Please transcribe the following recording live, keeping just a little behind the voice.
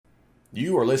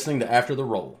You are listening to After the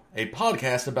Roll, a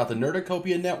podcast about the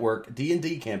Nerdacopia Network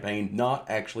D&D campaign Not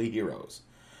Actually Heroes.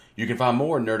 You can find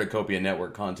more Nerdacopia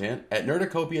Network content at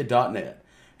nerdacopia.net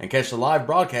and catch the live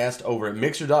broadcast over at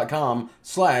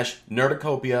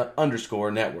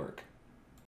mixer.com/nerdacopia_network.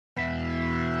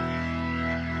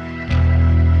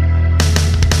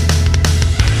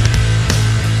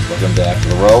 Welcome to After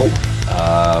the Roll,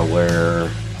 where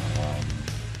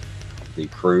the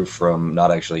crew from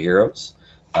Not Actually Heroes.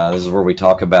 This is where we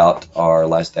talk about our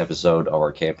last episode of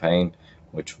our campaign,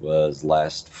 which was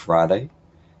last Friday.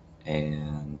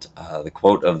 And the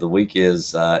quote of the week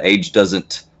is, age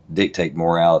doesn't dictate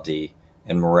morality,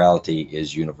 and morality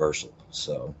is universal.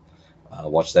 So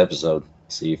watch the episode,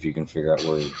 see if you can figure out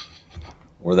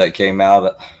where that came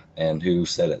out and who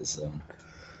said it. So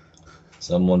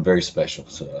someone very special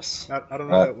to us. I don't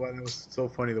know why that was so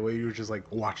funny, the way you were just like,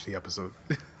 watch the episode.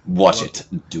 Watch it.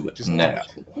 Do it Just now.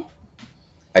 watch.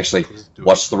 Actually,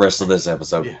 watch the rest of this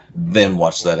episode, then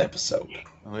watch that episode.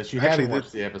 Unless you Actually, haven't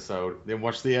watched the episode, then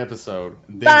watch the episode,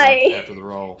 then Bye. watch After the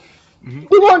Roll.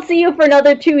 We won't see you for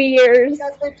another 2 years.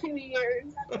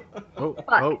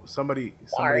 Oh, somebody's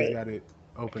Sorry. got it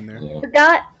open there. Yeah,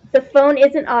 Forgot the phone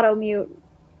isn't auto mute.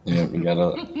 yeah, you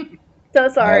gotta. So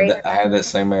sorry. I had that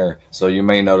same error, so you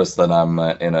may notice that I'm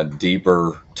in a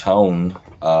deeper tone.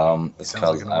 It's Sounds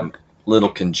because like an I'm orc. a little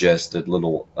congested,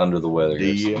 little under the weather.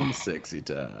 Here, so sexy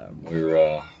time.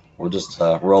 we're just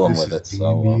rolling with it.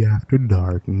 So. After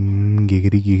Dark.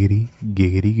 Giggity, giggity,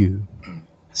 giggity goo.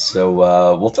 So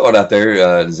we'll throw it out there.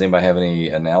 Does anybody have any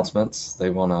announcements they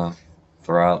want to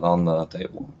throw out on the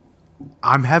table?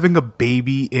 I'm having a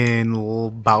baby in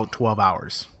about 12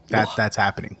 hours. That's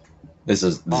happening. This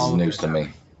is news to me.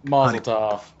 Mazel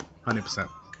tov. 100%.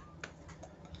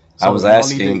 I was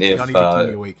asking if y'all need to keep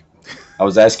me awake. I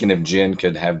was asking if Jen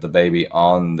could have the baby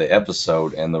on the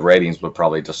episode, and the ratings would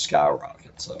probably just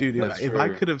skyrocket. So Dude, That's if I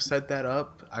true. could have set that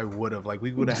up, I would have. Like,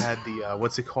 we would have had the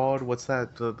what's it called? What's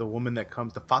that? The woman that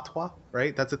comes, the fatwa,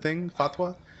 right? That's a thing,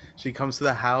 fatwa. She comes to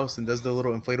the house and does the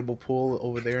little inflatable pool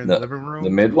over there in the living room. the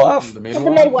midwife. The The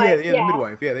midwife? midwife. yeah, the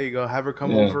midwife. Yeah, there you go. Have her come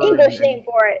Yeah. over. English and- name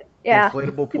for it. Yeah.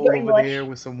 Inflatable Super pool over English. there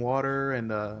with some water and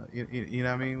you know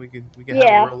what I mean. We can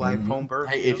Yeah. have a real life Mhm. home birth.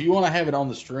 Hey, if you want to have it on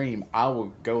the stream, I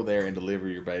will go there and deliver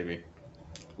your baby.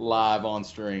 Live on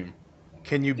stream.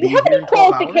 Can you Do be you have here any in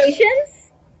 12 hours?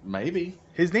 qualifications? Maybe.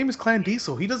 His name is Clan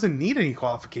Diesel. He doesn't need any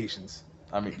qualifications.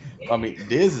 I mean,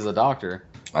 Diz is a doctor.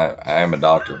 I am a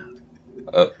doctor,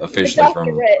 The officially from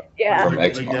doctorate. Yeah. from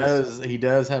X He Months.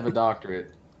 does have a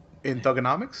doctorate. In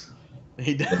thugonomics?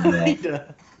 He does. Yeah. He does.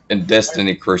 in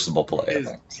Destiny Crucible play. I His,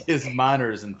 think. his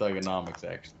minors in thugonomics,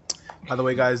 actually. By the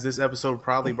way, guys, this episode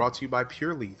probably brought to you by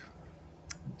Pure Leaf.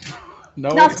 No,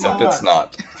 Not it's Except not. it's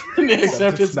not.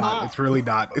 Except it's not. It's really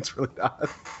not. It's really not.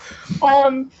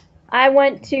 I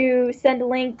want to send a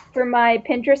link for my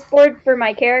Pinterest board for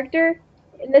my character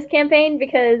in this campaign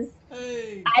because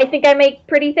Hey. I think I make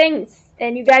pretty things,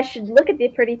 and you guys should look at the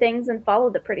pretty things and follow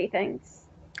the pretty things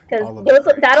All of it.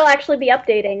 because that'll actually be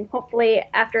updating hopefully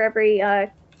after every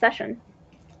session.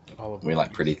 All of We them.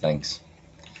 like pretty things,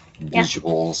 Yeah.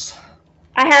 visuals.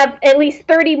 I have at least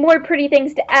 30 more pretty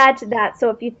things to add to that, so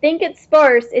if you think it's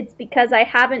sparse, it's because I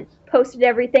haven't posted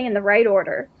everything in the right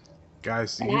order.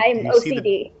 Guys, And you, I'm you see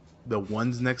OCD. the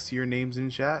ones next to your names in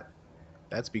chat?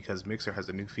 That's because Mixer has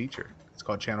a new feature. It's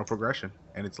called Channel Progression,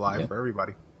 and it's live Yeah. for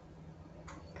everybody.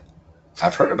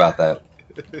 I've heard about that.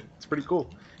 It's pretty cool.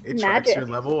 It tracks Magic. your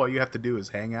level. All you have to do is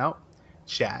hang out,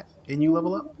 chat, and you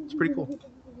level up. It's pretty cool.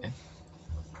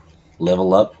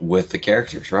 Level up with the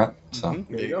characters, right? So Mhm.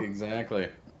 There you go. Exactly.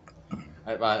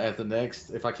 At the next,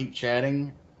 if I keep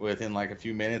chatting within like a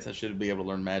few minutes, I should be able to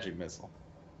learn Magic Missile.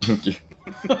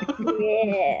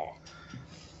 Yeah.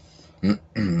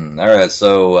 All right,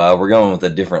 so we're going with a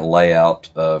different layout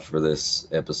for this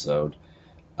episode.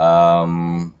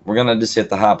 We're gonna just hit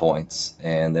the high points,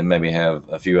 and then maybe have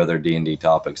a few other D&D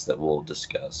topics that we'll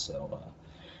discuss. So,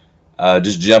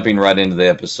 just jumping right into the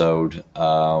episode.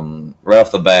 Right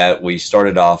off the bat, we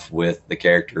started off with the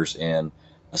characters in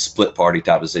a split party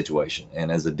type of situation,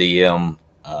 and as a DM,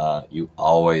 you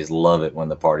always love it when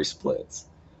the party splits.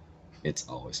 It's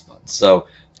always fun. So,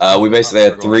 we basically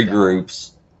had three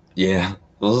groups. Yeah,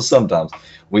 well, sometimes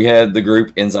we had the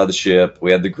group inside the ship.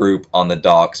 We had the group on the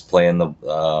docks playing the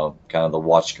kind of the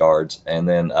watch guards, and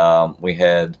then we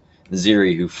had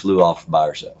Ziri who flew off by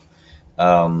herself.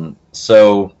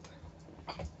 So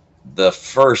the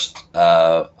first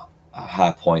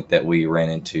high point that we ran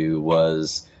into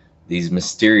was these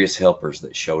mysterious helpers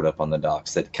that showed up on the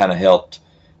docks that kind of helped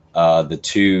the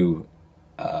two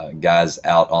guys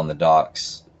out on the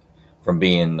docks from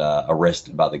being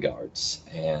arrested by the guards.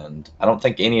 And I don't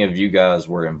think any of you guys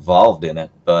were involved in it,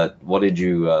 but what did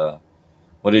you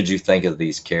think of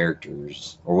these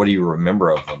characters, or what do you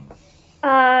remember of them?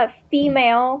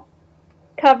 Female,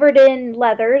 covered in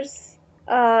leathers,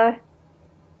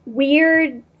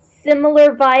 weird,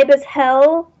 similar vibe as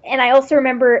Hell, and I also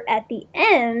remember at the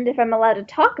end, if I'm allowed to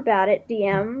talk about it,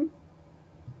 DM,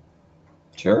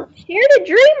 Sure. shared a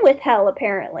dream with Hell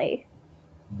apparently,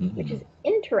 which Mhm. is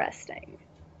interesting.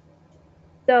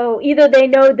 So either they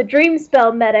know the dream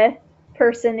spell meta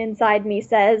person inside me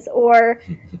says, or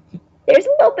there's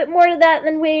a little bit more to that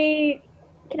than we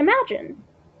can imagine.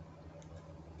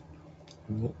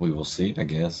 We will see, I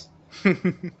guess.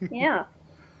 Yeah.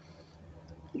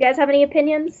 You guys have any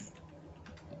opinions?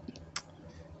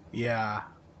 Yeah.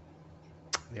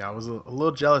 Yeah, I was a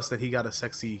little jealous that he got a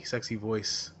sexy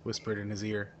voice whispered in his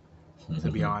ear,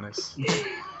 to be honest.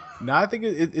 No, I think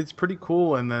it's pretty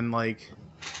cool. And then, like,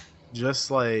 just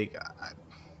like,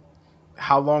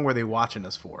 how long were they watching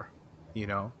us for? You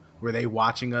know, were they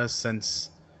watching us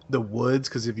since the woods?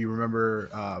 Because if you remember,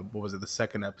 what was it, the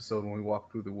second episode when we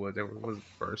walked through the woods? It was the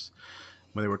first,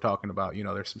 when they were talking about, you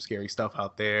know, there's some scary stuff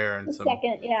out there and The some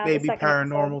second, yeah. maybe the second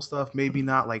paranormal episode. stuff, maybe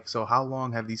not. Like, so how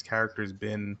long have these characters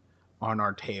been on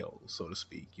our tails, so to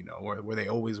speak? You know, were they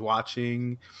always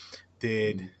watching?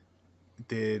 Did Are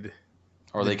The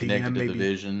they connected DM to the maybe-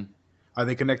 vision? are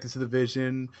they connected to the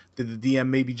vision? Did the DM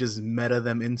maybe just meta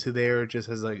them into there just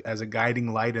as a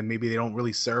guiding light, and maybe they don't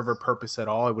really serve a purpose at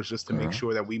all? It was just to make Mhm.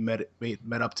 sure that we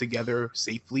met up together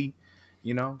safely.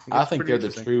 You know, I it's think pretty they're the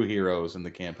interesting. true heroes in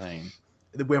the campaign.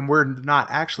 When we're not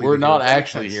actually We're the not heroes.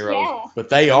 actually Makes heroes, Yeah. but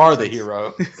they are the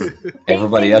hero. sense.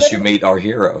 Everybody else you meet are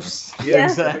heroes. Yeah,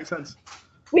 Yeah. that makes sense.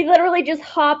 We literally just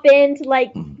hop into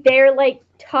like their like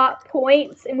top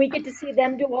points, and we get to see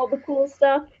them do all the cool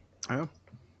stuff. Yeah.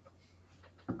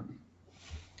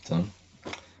 So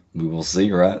we will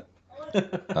see, right?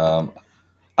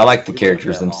 I like the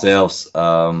characters themselves.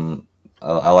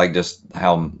 I like just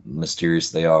how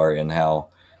mysterious they are and how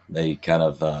they kind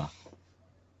of.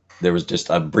 There was just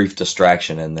a brief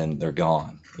distraction and then they're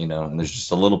gone, you know. And there's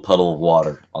just a little puddle of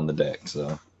water on the deck.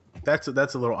 So That's a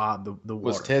little odd. The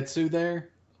Was water. Tetsu there?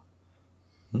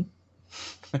 Hmm?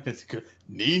 It's good.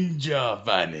 Ninja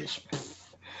vanish.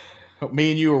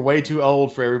 Me and you are way too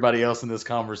old for everybody else in this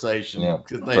conversation. yeah,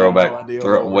 'cause they have no idea what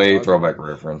we're way talking throwback about.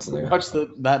 reference there. Watch the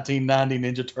 1990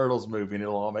 Ninja Turtles movie and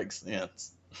it'll all make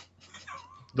sense.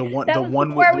 The one That the was one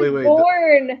before I with was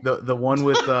wait born. the one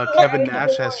with Kevin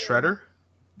Nash as Shredder.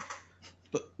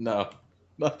 But no,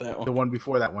 not that The one. one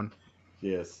before that one.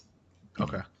 Yes.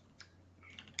 Okay.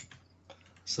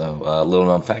 So, little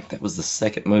known fact, that was the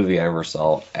second movie I ever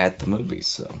saw at the movies.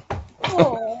 So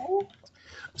Aw.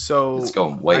 So it's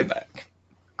going way I- back.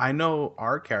 I know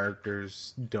our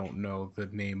characters don't know the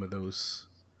name of those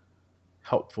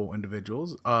helpful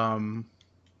individuals. Can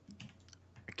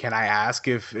I ask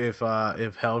if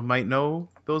Hell might know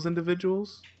those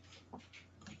individuals?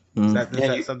 Is Mm, that, is Yeah,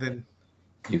 that you- something?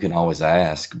 you can always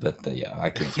ask, but yeah, I I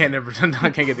can't. can't never. I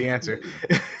can't get the answer.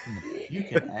 You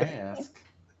can ask.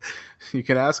 You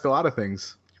can ask a lot of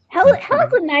things. Hell's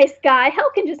a nice guy.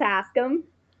 Hell can just ask him.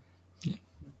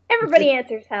 Everybody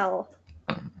answers Hell.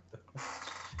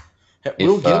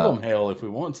 We'll If, give uh, them hell if we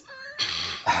want.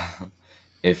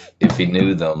 If he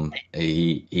knew them,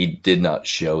 he did not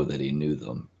show that he knew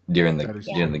them during That is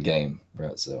the game,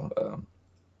 right? So,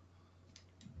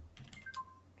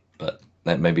 but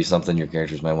that may be something your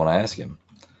characters may want to ask him.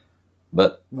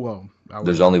 But Well,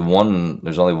 there's only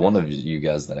one of you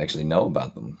guys that actually know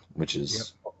about them, which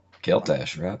is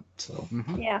Keltash, right? So,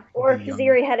 Mhm. Yeah. Or if The young-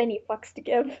 Ziri had any fucks to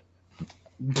give.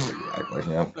 exactly,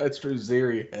 yeah. That's true.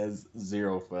 Ziri has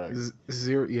zero fucks.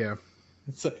 Zero. Yeah.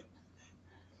 It's a,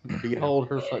 behold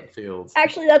her fuck fields.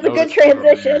 Actually, that's a good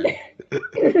Notice-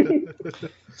 transition.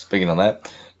 Speaking on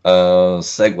that,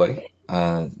 segue.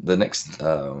 The next It's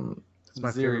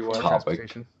my Zero favorite form of topic.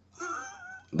 transportation.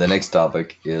 the next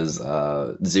topic is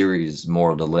Ziri's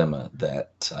moral dilemma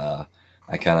that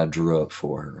I kind of drew up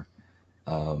for her.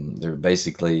 They're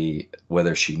basically,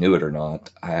 whether she knew it or not,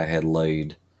 I had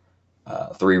laid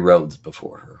 3 roads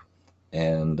before her.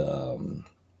 And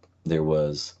there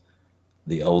was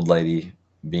the old lady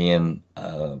being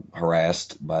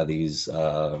harassed by these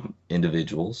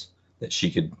individuals that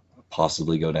she could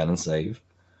possibly go down and save,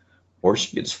 or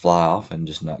she could just fly off and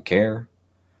just not care.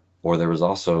 Or there was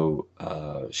also,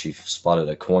 she spotted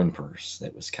a coin purse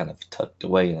that was kind of tucked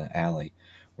away in an alley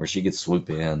where she could swoop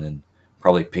in and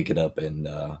probably pick it up and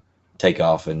take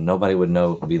off, and nobody would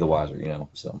know, be the wiser, you know.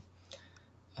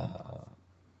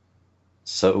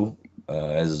 So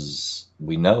as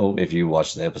we know if you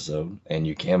watch the episode, and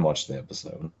you can watch the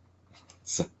episode.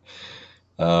 So,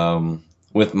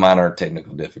 with minor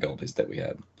technical difficulties that we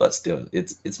had, but still,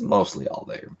 it's mostly all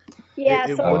there. Yeah,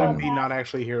 It so wouldn't be Not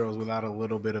Actually Heroes without a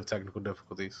little bit of technical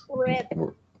difficulties. rip.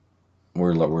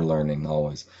 We're learning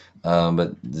always.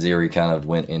 But Ziri kind of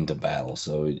went into battle,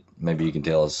 so maybe you can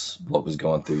tell us what was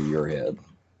going through your head.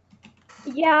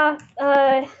 Yeah,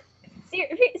 Ziri's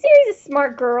a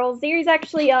smart girl. Ziri's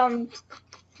actually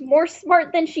more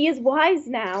smart than she is wise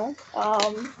now.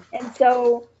 And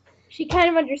so she kind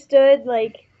of understood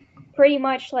like pretty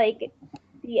much like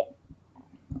the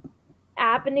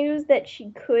avenues that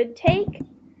she could take.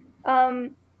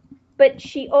 But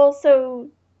she also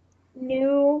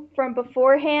knew from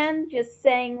beforehand, just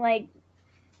saying like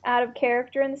out of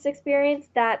character in this experience,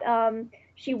 that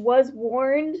she was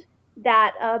warned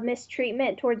that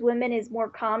mistreatment towards women is more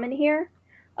common here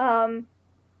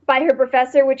by her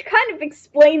professor, which kind of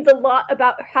explains a lot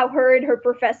about how her and her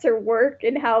professor work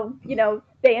and how, you know,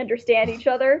 they understand each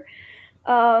other.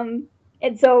 And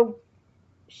so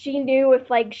she knew if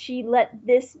like she let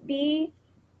this be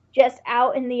just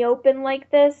out in the open like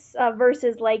this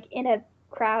versus like in a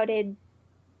crowded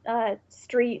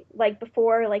street like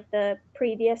before, like the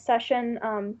previous session,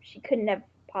 she couldn't have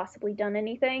possibly done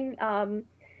anything.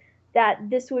 That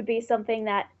this would be something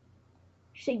that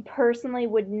she personally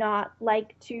would not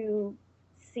like to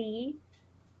see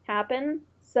happen.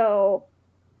 So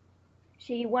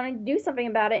she wanted to do something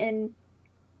about it, and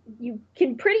you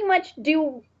can pretty much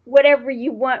do whatever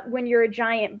you want when you're a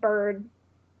giant bird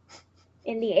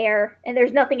in the air and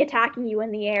there's nothing attacking you in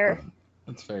the air.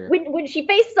 That's fair. When she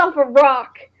faces off a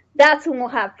rock, that's when we'll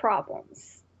have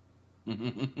problems.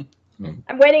 I'm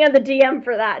waiting on the DM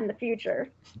for that in the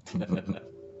future.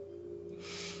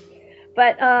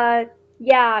 But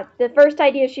yeah, the first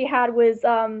idea she had was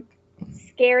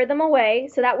scare them away.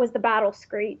 So that was the battle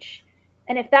screech.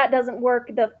 And if that doesn't work,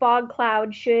 the fog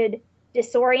cloud should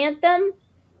disorient them.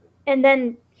 And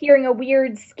then hearing a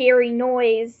weird, scary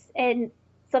noise and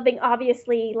something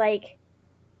obviously like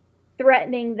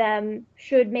threatening them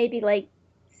should maybe like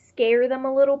scare them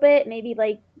a little bit. Maybe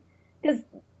like, because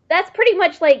that's pretty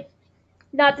much like,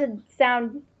 not to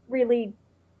sound really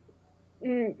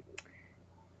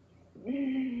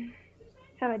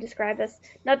how do I describe this?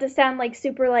 Not to sound like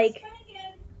super like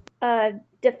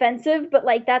defensive, but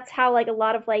like that's how like a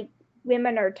lot of like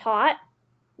women are taught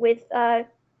with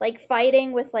like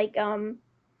fighting with like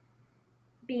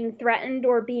being threatened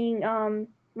or being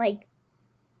like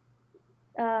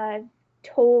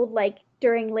told like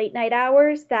during late night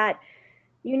hours that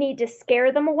you need to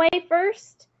scare them away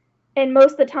first. And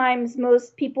most of the times,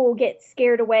 most people get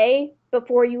scared away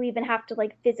before you even have to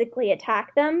like physically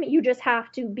attack them. You just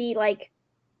have to be like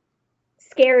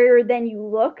scarier than you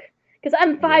look. Because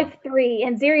I'm 5'3",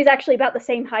 and Ziri's actually about the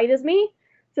same height as me.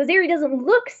 So Ziri doesn't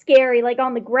look scary like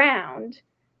on the ground.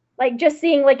 Like just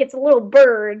seeing like it's a little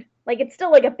bird. Like it's still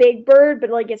like a big bird, but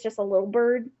like it's just a little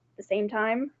bird at the same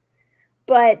time.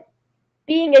 But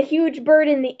being a huge bird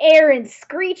in the air and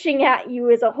screeching at you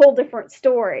is a whole different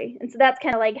story. And so that's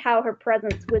kind of like how her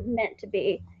presence was meant to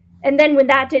be. And then when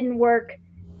that didn't work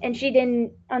and she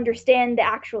didn't understand the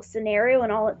actual scenario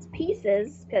and all its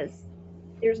pieces, because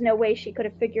there's no way she could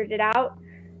have figured it out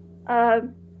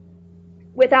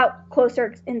without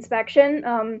closer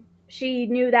inspection, she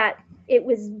knew that it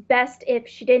was best if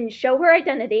she didn't show her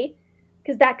identity,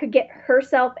 because that could get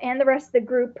herself and the rest of the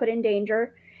group put in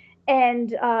danger.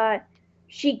 And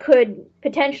she could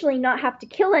potentially not have to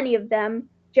kill any of them,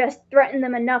 just threaten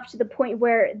them enough to the point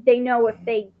where they know if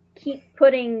they keep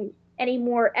putting any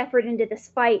more effort into this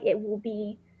fight, it will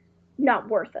be not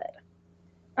worth it.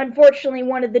 Unfortunately,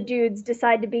 one of the dudes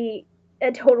decided to be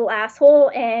a total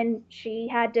asshole, and she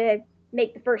had to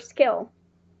make the first kill.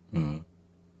 Mm-hmm.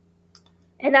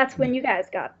 And that's when you guys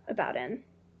got about in.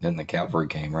 Then the cavalry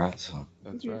came, right? So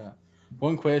That's right.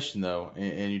 One question though,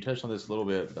 and you touched on this a little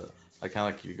bit, but I kind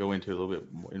of like you to go into a little bit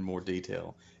in more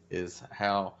detail, is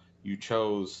how you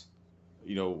chose,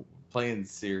 you know, playing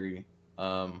Ziri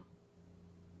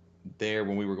there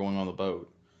when we were going on the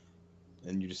boat,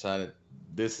 and you decided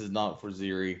this is not for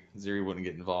Ziri. Ziri wouldn't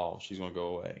get involved. She's going to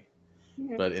go away.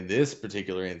 Mhm. But in this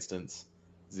particular instance,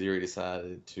 Ziri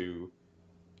decided to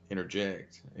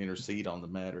intercede on the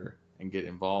matter, and get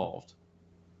involved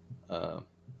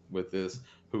with this.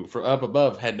 Who, for up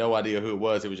above, had no idea who it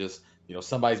was. It was just, you know,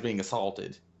 somebody's being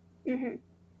assaulted. Mm-hmm.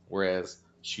 Whereas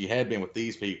she had been with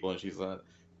these people, and she's like,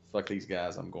 "Fuck these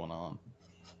guys, I'm going on."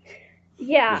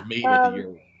 Yeah. Just meeting at the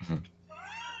Euro.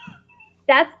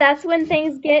 That's when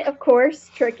things get, of course,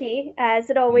 tricky, as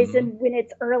it always Mhm. when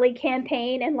it's early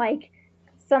campaign, and like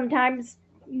sometimes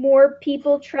more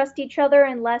people trust each other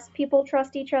and less people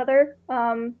trust each other.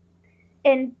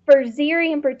 And for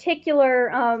Ziri in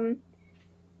particular,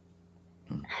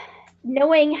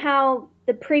 knowing how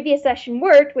the previous session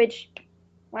worked, which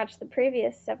watch the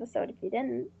previous episode if you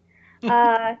didn't,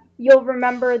 you'll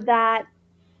remember that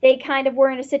they kind of were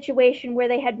in a situation where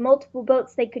they had multiple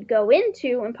boats they could go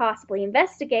into and possibly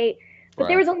investigate, but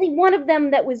there was only one of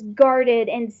them that was guarded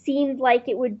and seemed like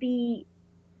it would be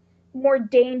more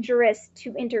dangerous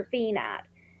to intervene at.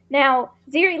 Now,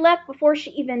 Ziri left before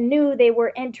she even knew they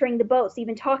were entering the boats,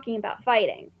 even talking about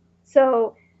fighting.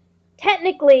 So,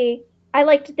 technically, I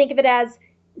like to think of it as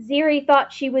Ziri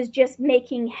thought she was just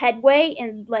making headway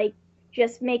and, like,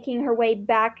 just making her way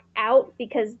back out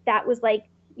because that was like,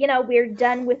 we're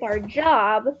done with our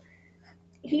job.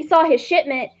 He saw his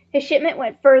shipment. His shipment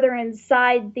went further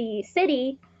inside the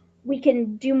city. We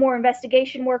can do more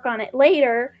investigation work on it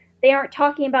later. They aren't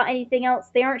talking about anything else.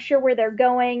 They aren't sure where they're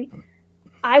going.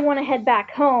 I want to head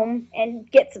back home and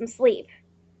get some sleep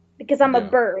because I'm a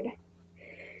bird.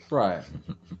 Right.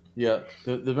 Yeah.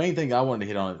 The main thing I wanted to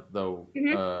hit on, though,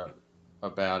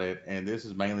 about it, and this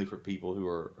is mainly for people who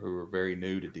are very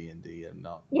new to D&D and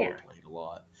not played a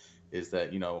lot, is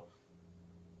that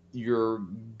your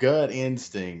gut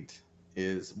instinct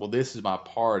is, well, this is my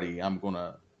party. I'm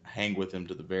gonna hang with them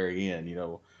to the very end.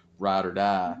 Ride or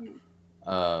die.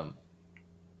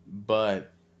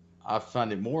 But I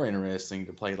find it more interesting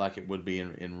to play like it would be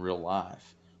in real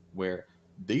life, where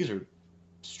these are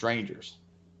strangers.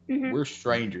 We're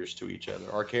strangers to each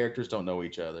other. Our characters don't know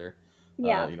each other.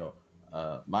 Yeah.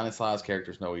 Mine and Sly's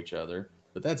characters know each other,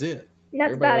 but that's it.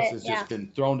 That's Everybody else about has just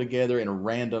been thrown together in a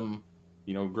random,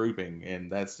 grouping,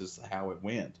 and that's just how it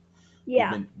went.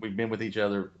 Yeah. We've been with each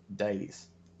other days.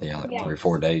 Yeah, like 3 or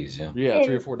 4 days. Yeah. Yeah,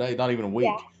 3 or 4 days, not even a week.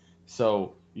 Yeah.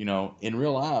 So in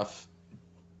real life,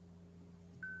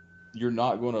 you're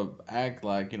not going to act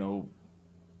like I'm going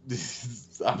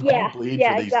to bleed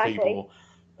for these people.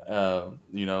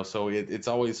 So it's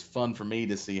always fun for me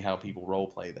to see how people role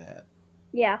play that.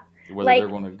 Yeah. Whether they're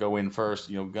going to go in first,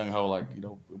 gung ho, like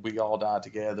we all die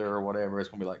together or whatever. It's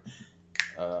going to be like,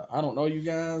 I don't know you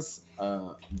guys.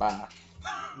 Bye.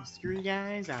 Screw you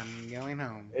guys. I'm going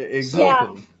home.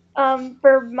 Exactly. Yeah.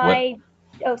 For my,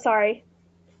 sorry.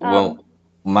 Well,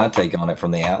 my take on it from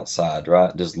the outside,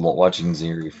 right? Just watching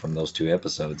Ziri from those 2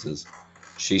 episodes is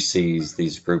she sees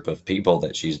these group of people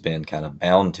that she's been kind of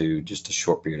bound to just a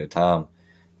short period of time,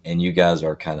 and you guys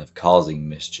are kind of causing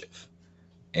mischief,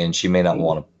 and she may not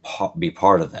want to be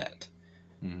part of that.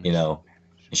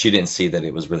 She didn't see that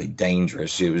it was really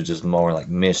dangerous. It was just more like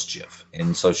mischief,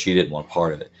 and so she didn't want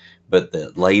part of it. But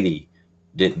the lady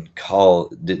didn't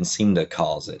seem to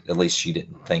cause it. At least she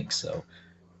didn't think so,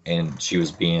 and she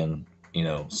was being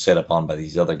set upon by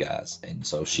these other guys, and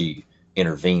so she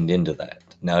intervened into that.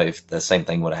 Now, if the same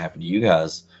thing would have happened to you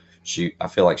guys, I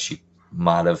feel like she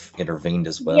might have intervened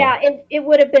as well. Yeah, it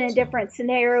would have been a different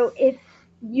scenario if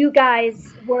you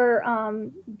guys were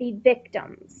the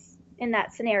victims in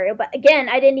that scenario. But again,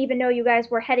 I didn't even know you guys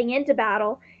were heading into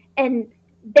battle, and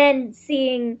then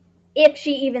seeing if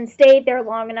she even stayed there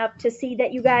long enough to see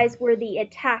that you guys were the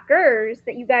attackers,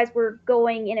 that you guys were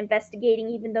going and investigating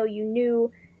even though you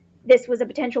knew this was a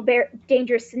potential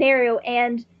dangerous scenario,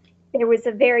 and there was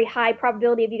a very high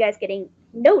probability of you guys getting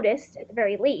noticed, at the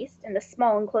very least, in the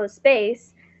small enclosed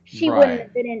space. She wouldn't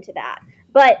have been into that.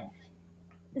 But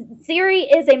Ziri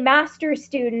is a master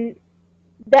student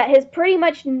that has pretty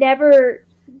much never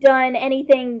done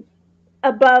anything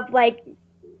above, like,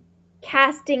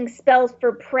 casting spells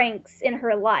for pranks in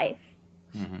her life.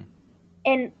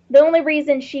 And the only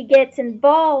reason she gets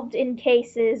involved in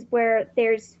cases where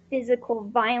there's physical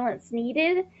violence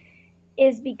needed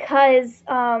is because,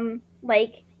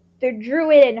 the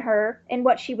druid in her and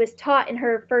what she was taught in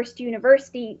her first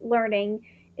university learning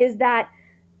is that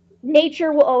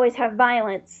nature will always have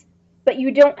violence, but you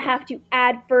don't have to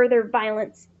add further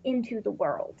violence into the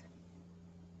world.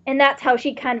 And that's how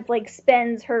she kind of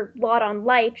spends her lot on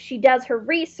life. She does her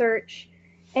research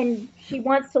and she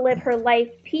wants to live her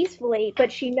life peacefully,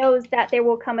 but she knows that there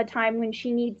will come a time when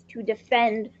she needs to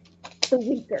defend the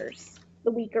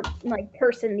weaker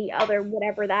person, the other,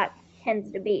 whatever that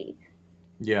tends to be.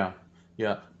 Yeah.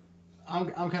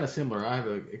 I'm kind of similar. I have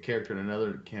a character in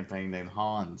another campaign named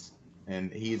Hans,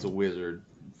 and he's a wizard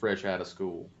fresh out of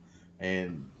school,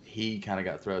 and he kind of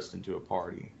got thrust into a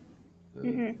party.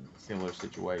 Similar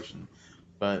situation.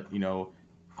 But,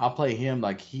 I'll play him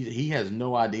like he has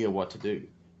no idea what to do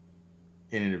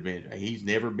in an adventure. He's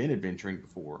never been adventuring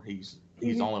before. He's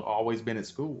always been at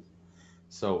school.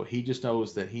 So he just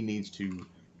knows that he needs to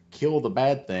kill the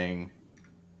bad thing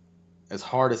as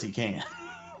hard as he can.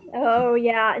 Oh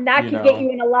yeah, and that You could get know. you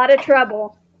in a lot of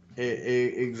trouble.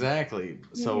 Exactly.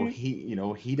 So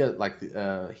Mhm. he does like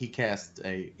he cast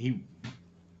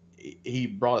he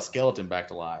brought a skeleton back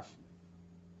to life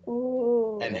and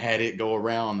Ooh. had it go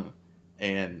around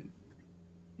and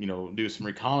do some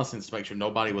reconnaissance to make sure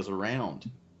nobody was around.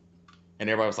 And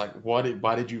everybody was like, why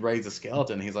did you raise a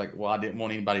skeleton? He's like, well, I didn't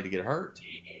want anybody to get hurt.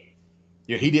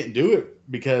 He didn't do it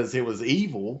because it was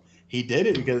evil. He did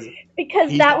it because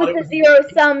Because he that thought was it the was zero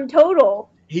sum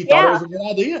total. he thought it Yeah, was a good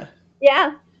idea.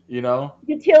 yeah. You know.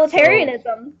 So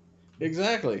Utilitarianism.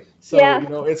 exactly. So Yeah.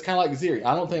 it's kind of like Ziri.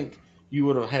 I don't think you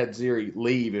would have had Ziri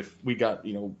leave if we got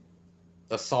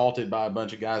assaulted by a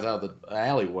bunch of guys out of the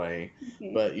alleyway.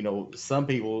 Mhm. But some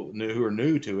people who are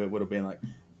new to it would have been like,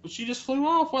 "Well, she just flew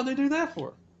off. Why'd they do that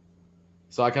for?"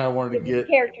 So I kind of wanted to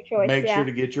Character choice. make Yeah. sure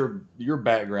to get your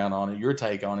background on it, your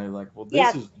take on it. Like, well,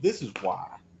 Yes. this is why.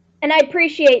 And I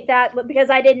appreciate that because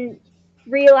I didn't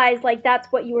realize like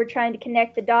that's what you were trying to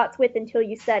connect the dots with until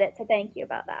you said it. So thank you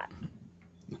about that.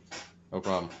 No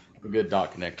problem. A good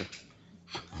dot connector.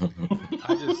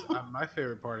 My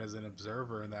favorite part as an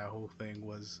observer in that whole thing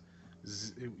was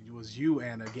it was you,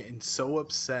 Anna, getting so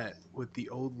upset with the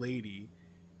old lady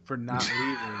for not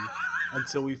leaving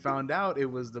until we found out it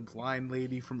was the blind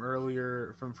lady from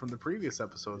earlier from the previous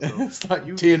episode. So It's like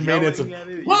you 10 minutes of,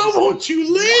 yelling at it, why won't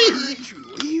you why leave? didn't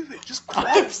you leave it? Just go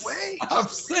away. I've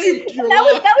saved your That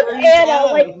was- life. that was 3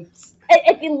 Anna, like- times.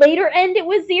 At the later end, it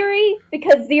was Ziri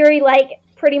because Ziri like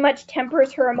pretty much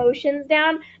tempers her emotions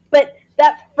down. But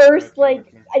that first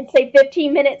like I'd say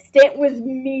 15-minute stint was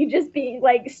me just being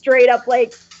like straight up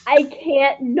like I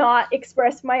can't not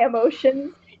express my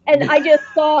emotions, and I just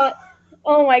thought,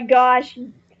 oh my gosh,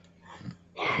 It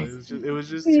was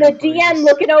just the too funny. DM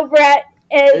looking over at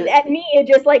me and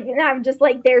just like I'm just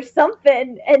like there's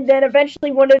something, and then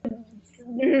eventually one of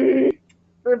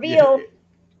reveal.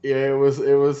 Yeah, it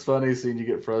was funny seeing you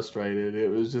get frustrated. It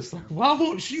was just like, why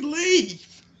won't she leave?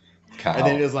 Kyle. And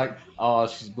then it was like, oh,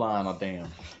 she's blind. Oh, damn.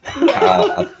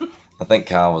 Kyle, I think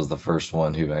Kyle was the first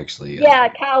one who actually. Yeah,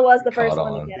 Kyle was the first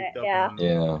caught one on. to get it. Picked up Yeah, on-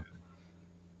 Yeah.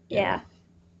 yeah.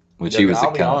 Which Yeah, he but was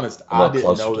I'll be kind of honest, a little I didn't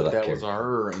closer know to that character. was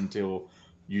her until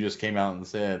you just came out and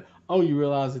said, oh, you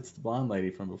realize it's the blonde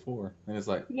lady from before. And it's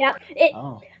like, Yeah,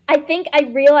 oh. I think I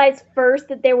realized first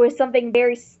that there was something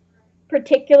very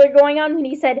particular going on when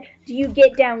he said, do you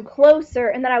get down closer?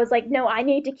 And then I was like, no, I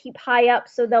need to keep high up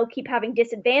so they'll keep having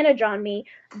disadvantage on me.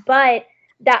 But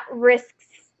that risks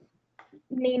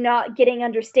me not getting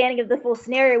understanding of the full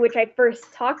scenario, which I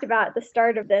first talked about at the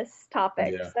start of this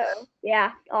topic. Yeah. So,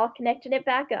 yeah, all connected it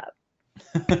back up.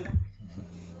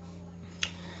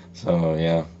 So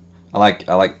yeah, I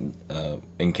like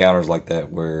encounters like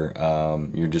that where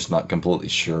you're just not completely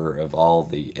sure of all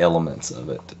the elements of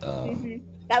it.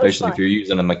 That was Especially fun. if you're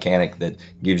using a mechanic that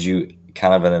gives you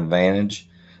kind of an advantage.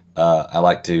 I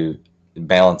like to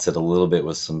balance it a little bit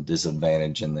with some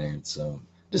disadvantage in there, so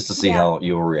just to see Yeah. how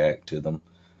you'll react to them.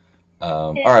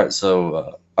 All Yeah. right,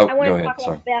 so I go want to ahead. talk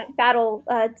Sorry. about that battle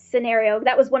scenario.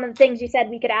 That was one of the things you said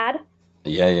we could add.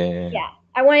 Yeah. Yeah.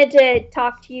 I wanted to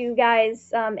talk to you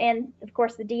guys and, of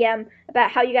course, the DM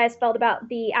about how you guys felt about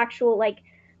the actual, like,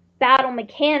 battle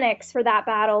mechanics for that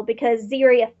battle because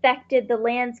Ziri affected the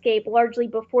landscape largely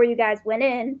before you guys went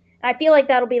in. And I feel like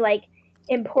that'll be, like,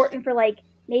 important for, like,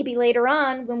 maybe later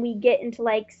on when we get into,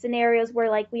 like, scenarios where,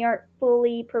 like, we aren't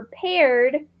fully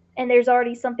prepared and there's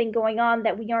already something going on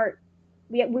that we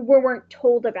weren't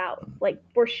told about, like,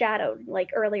 foreshadowed, like,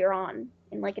 earlier on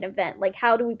in like an event. Like,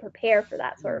 how do we prepare for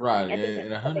that sort of Right, thing? I think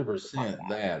and that's something we should talk 100% about.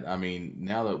 that. I mean,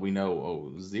 now that we know,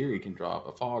 oh, Ziri can drop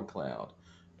a fog cloud,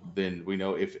 then we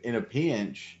know if in a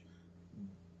pinch,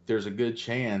 there's a good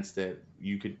chance that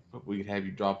we could have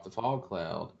you drop the fog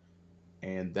cloud,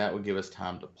 and that would give us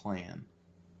time to plan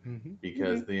Mhm.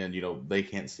 because then they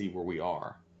can't see where we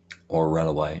are, Or run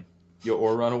away.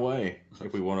 or run away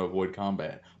if we want to avoid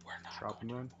combat. We're not Drop going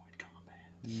to and run. avoid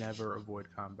combat. Never avoid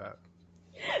combat.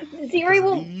 Ziri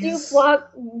will these-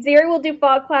 Ziri will do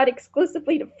fog cloud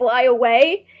exclusively to fly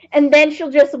away, and then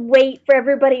she'll just wait for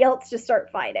everybody else to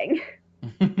start fighting.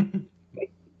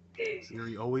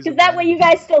 Ziri always. Because that way you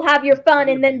guys still have your fun,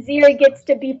 and then Ziri gets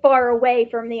to be far away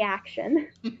from the action.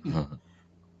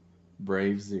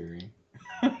 Brave Ziri.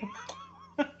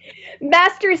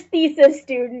 Master's thesis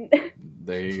student.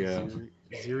 There you go.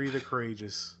 Ziri the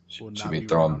courageous will Should not be be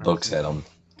throwing run on her books team. at them.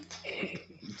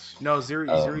 No, Ziri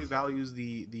Oh. Ziri values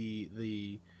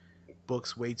the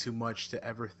books way too much to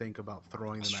ever think about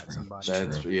throwing them at somebody.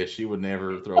 That's True. yeah. She would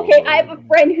never throw. Okay, a I have a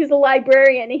friend who's a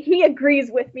librarian, and he agrees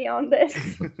with me on this.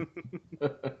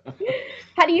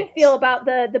 How do you feel about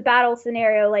the battle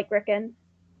scenario, like Rickon?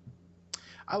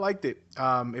 I liked it.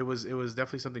 It was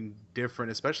definitely something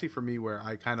different, especially for me, where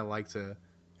I kind of like to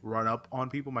run up on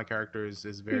people. My character is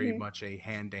very Mhm. much a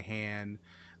hand to hand,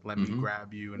 let me Mhm.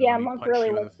 grab you and Yeah, let me Monk punch really you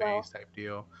in the works well. face type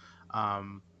deal.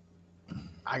 Um,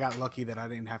 I got lucky that I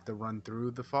didn't have to run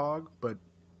through the fog, but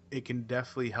it can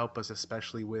definitely help us,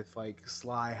 especially with like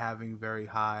Sly having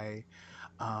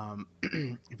um,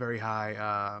 very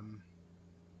high,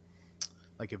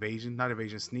 like evasion, not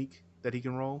evasion, sneak that he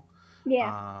can roll.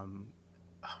 Yeah, Um,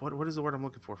 what is the word I'm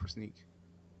looking for sneak?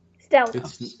 stealth.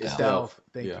 It's Stealth. stealth.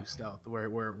 Thank Yeah. you, stealth.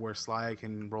 Where Sly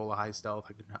can roll a high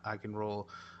stealth, I can roll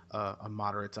a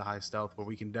moderate to high stealth, but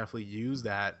we can definitely use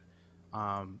that.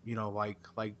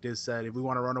 Like Diz said, if we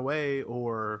want to run away,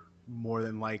 or more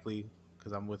than likely,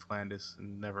 because I'm with Landis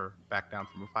and never back down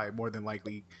from a fight, more than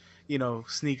likely,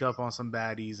 sneak up on some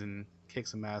baddies and kick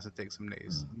some ass and take some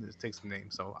names.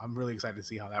 So I'm really excited to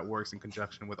see how that works in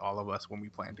conjunction with all of us when we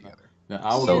plan together. Now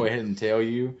I will Yeah. go ahead and tell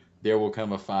you there will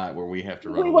come a fight where we have to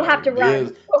run We will have away. to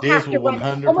run. We'll Diz have to will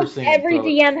run. Almost 100% every throw it.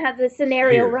 DM has a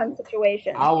scenario Here, run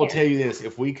situation. I will Here. tell you this: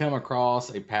 if we come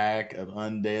across a pack of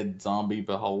undead zombie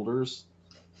beholders,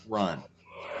 run.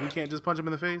 We can't just punch him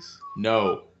in the face.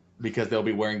 No, because they'll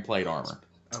be wearing plate armor.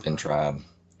 It's Okay. been tried.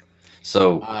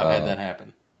 So, I've had that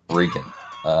happen. Regan,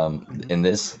 Mhm. in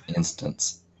this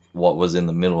instance, what was in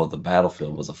the middle of the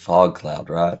battlefield was a fog cloud,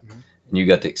 right? Mhm. And you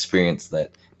got to experience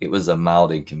that. It was a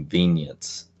mild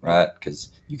inconvenience, right?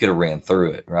 Because you could have ran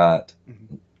through it, right?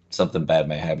 Mhm. Something bad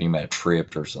may happen. You may have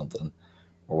tripped or something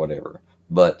or whatever.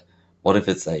 But what if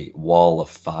it's a wall of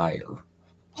fire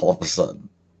all of a sudden?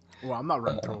 Well, I'm not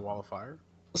running Uh, through a wall of fire.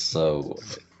 so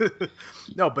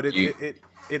No, but it, you it it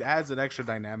it adds an extra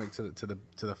dynamic to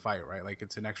the fight, right? Like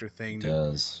it's an extra thing to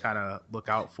does. kind of look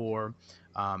out for,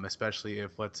 especially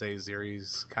if, let's say,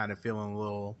 Ziri's kind of feeling a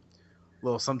little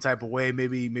some type of way.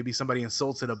 Maybe somebody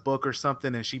insulted a book or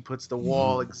something, and she puts the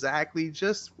wall Mhm. exactly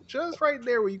just right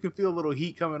there where you can feel a little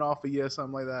heat coming off of you, or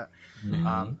something like that.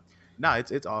 Mhm. No,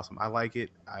 it's awesome. I like it.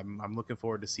 I'm looking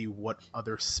forward to see what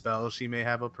other spells she may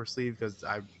have up her sleeve, because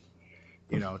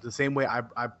the same way I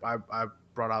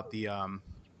brought out the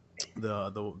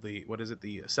what is it,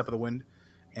 the step of the wind,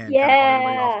 and kind of caught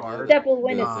everybody off Yeah, guard. Step of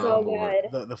Wind is Definitely on so board.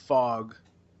 good. The fog,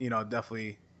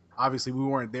 definitely. Obviously, we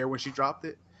weren't there when she dropped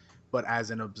it, but as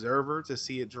an observer to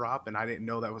see it drop, and I didn't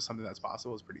know that was something that's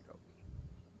possible, is pretty dope.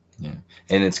 Yeah,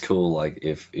 and it's cool. Like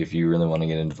if you really want to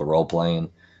get into the role playing,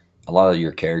 a lot of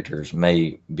your characters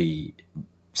may be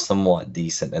somewhat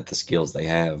decent at the skills they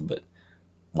have, but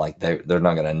like they're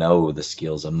not going to know the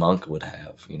skills a monk would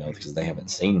have, because they haven't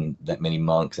seen that many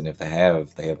monks, and if they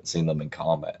have, they haven't seen them in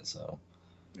combat. So,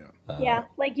 Yeah. Yeah,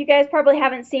 like you guys probably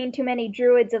haven't seen too many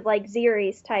druids of like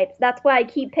Xeris types. That's why I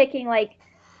keep picking like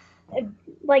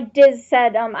Diz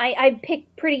said, I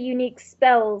pick pretty unique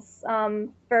spells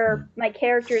for my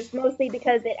characters, mostly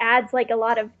because it adds like a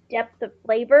lot of depth of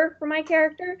flavor for my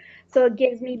character. So it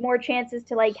gives me more chances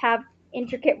to like have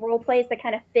intricate role plays that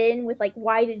kind of fit in with like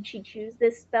why did she choose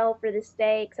this spell for this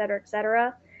day, et cetera, et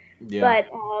cetera. Yeah. But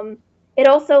it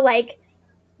also like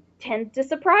tends to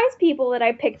surprise people that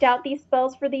I picked out these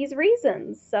spells for these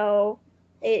reasons. So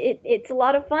it's a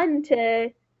lot of fun to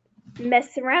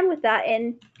mess around with that.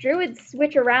 And druids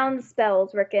switch around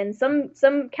spells, Rickon.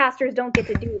 Some casters don't get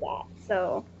to do that.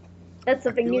 So that's I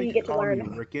something feel new like you you're get to calling me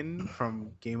learn. Rickon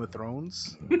from Game of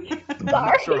Thrones. I'm Sorry.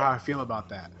 not sure how I feel about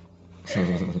that.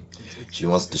 she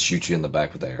wants to shoot you in the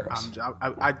back with arrows.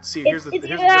 I see. It's Here's either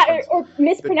the that difference. or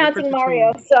mispronouncing between-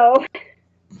 Mario. So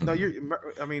No,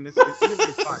 I mean,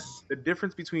 it's fine. The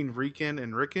difference between Rickon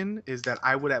and Rickon is that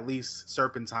I would at least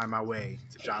serpentine my way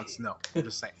to Jon Snow. I'm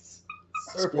just saying.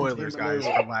 Spoilers, guys.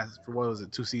 For what was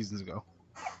it, 2 seasons ago?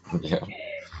 Yeah.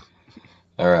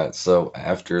 All right. So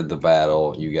after the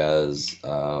battle, you guys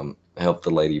help the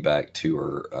lady back to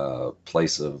her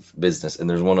place of business. And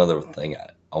there's one other thing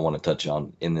I want to touch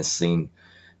on in this scene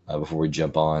before we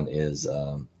jump on is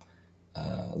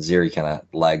Ziri kind of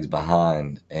lags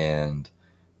behind and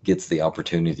gets the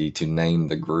opportunity to name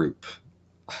the group.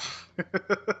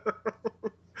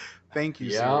 Thank you,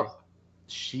 Yeah, Siri.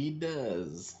 she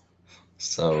does.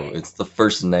 So it's the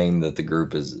first name that the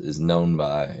group is known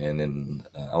by, and then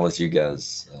I'll let you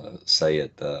guys say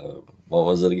it. What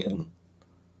was it again?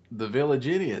 The Village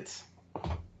Idiots.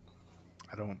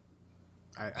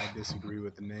 I disagree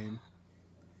with the name.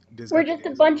 we're just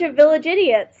a bunch of village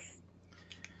idiots.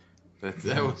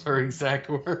 That was her exact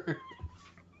word.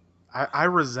 I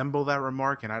resemble that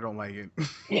remark, and I don't like it.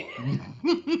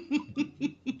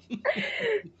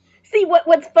 See,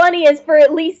 what's funny is for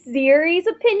at least Ziri's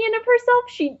opinion of herself,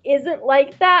 she isn't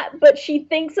like that, but she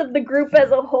thinks of the group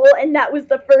as a whole, and that was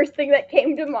the first thing that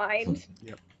came to mind.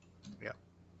 Yep.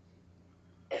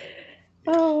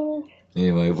 Oh,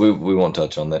 Anyway, we won't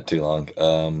touch on that too long.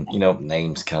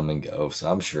 Names come and go, so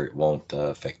I'm sure it won't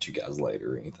affect you guys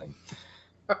later or anything.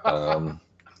 Um,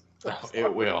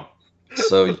 It will.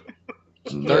 so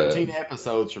 13 the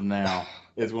episodes from now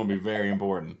is going to be very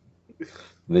important.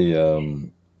 the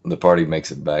party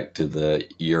makes it back to the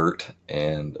yurt,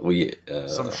 and we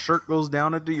Some shirt goes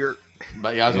down at the yurt.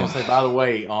 But yeah, I was going to Yeah. say, by the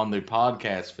way, on the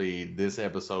podcast feed, this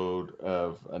episode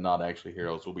of Not Actually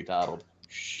Heroes will be titled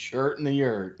Shirt in the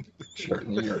Yurt. shirt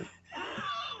in the yurt.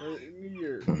 Shirt in the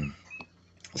yurt.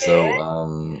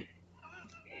 So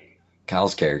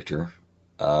Kyle's character,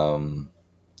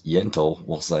 Yentl,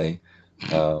 we'll say,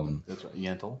 That's right,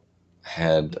 Yentl.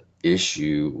 had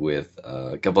issue with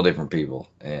a couple different people,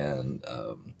 and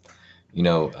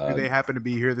Do they happen to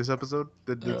be here this episode?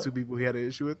 The Uh, two people he had an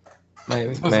issue with?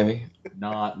 maybe.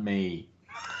 Not me.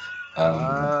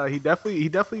 He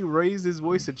definitely raised his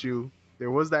voice at you. There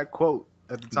was that quote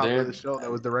at the top There- of the show that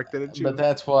was directed at you. But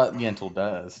that's what Yentl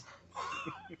does.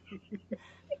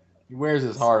 He wears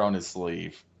his heart on his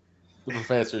sleeve. The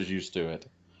professor's used to it.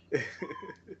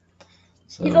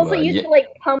 So, he's also used Ye- to like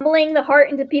pummeling the heart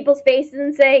into people's faces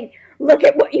and saying, "Look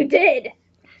at what you did."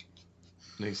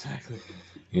 Exactly.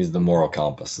 he's the moral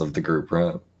compass of the group,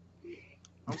 right?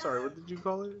 I'm sorry, what did you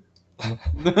call it?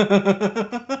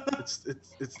 That's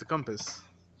It's the compass.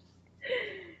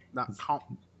 Not comp.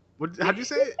 How'd you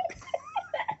say it?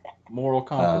 Moral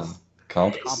compass.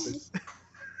 Compass. Compass.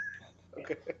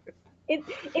 Okay.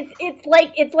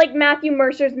 It's like Matthew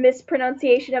Mercer's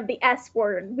mispronunciation of the S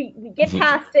word. We get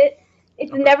past it.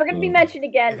 It's never going to be mentioned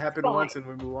again. It happened Fine. once and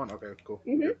we move on. Okay, cool.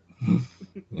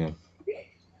 Mhm.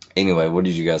 Anyway, what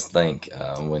did you guys think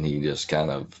when he just kind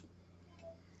of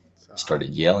So, started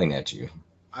yelling at you?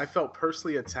 I felt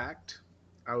personally attacked.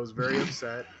 I was very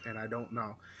upset, and I don't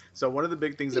know. So one of the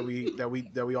big things that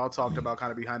we all talked about,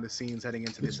 kind of behind the scenes, heading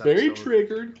into It's this very episode.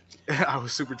 triggered. I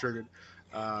was super triggered.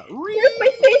 Where's my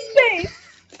safe space?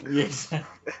 Yes.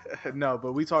 No,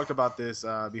 but we talked about this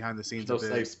behind the scenes No a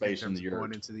bit safe space in in terms the of going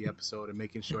yurt. into the episode and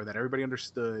making sure that everybody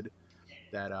understood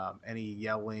that any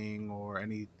yelling or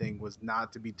anything was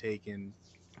not to be taken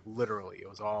literally. It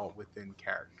was all within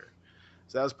character.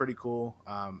 So that was pretty cool.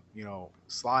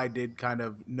 Sly did kind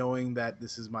of, knowing that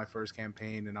this is my first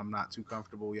campaign and I'm not too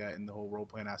comfortable yet in the whole role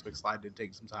playing aspect. Sly did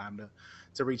take some time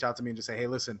to reach out to me and just say, "Hey,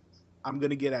 listen, I'm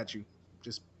gonna get at you.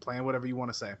 Just plan whatever you want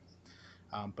to say."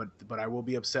 But I will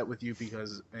be upset with you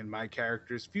because in my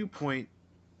character's viewpoint,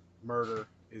 murder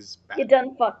is bad. You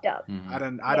done fucked up.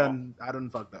 Mhm. I done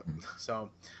fucked up. So,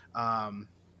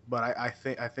 but I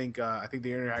think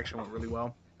the interaction went really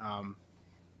well.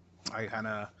 I kind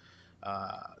of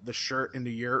the shirt in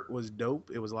the yurt was dope.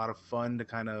 It was a lot of fun to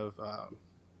kind of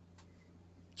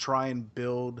try and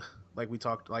build, like we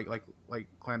talked, like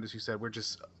Clandis, you said, we're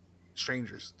just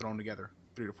strangers thrown together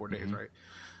 3 to 4 days, Mhm. right?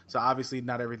 So obviously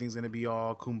not everything's gonna be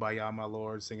all kumbaya, my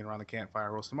lord, singing around the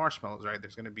campfire, roasting marshmallows, right?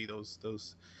 There's gonna be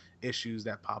those issues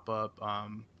that pop up.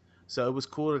 So it was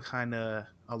cool to kind of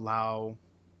allow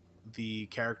the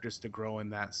characters to grow in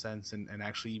that sense and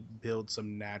actually build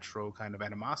some natural kind of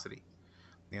animosity.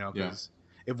 Yeah. Because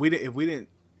if we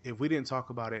didn't talk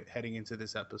about it heading into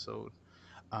this episode,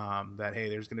 that hey,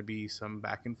 there's going to be some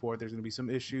back and forth, there's going to be some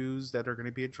issues that are going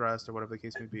to be addressed or whatever the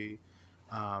case may be.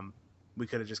 We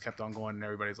could have just kept on going, and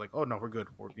everybody's like, "Oh no, we're good.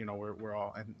 We're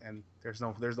all," and there's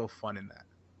no fun in that.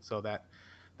 So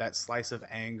that slice of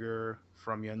anger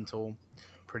from Yentl,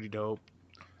 pretty dope.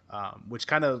 And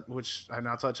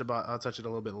I'll touch it a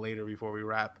little bit later before we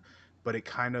wrap, but it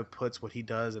kind of puts what he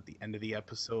does at the end of the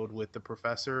episode with the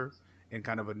professor in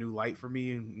kind of a new light for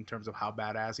me in terms of how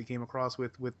badass he came across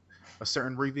with a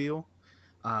certain reveal.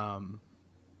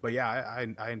 But yeah,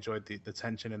 I enjoyed the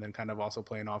tension, and then kind of also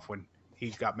playing off when he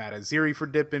got mad at Ziri for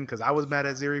dipping because I was mad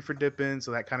at Ziri for dipping,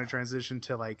 so that kind of transitioned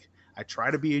to like I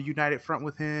try to be a united front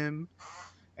with him,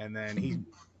 and then he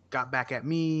got back at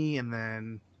me, and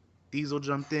then Diesel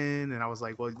jumped in, and I was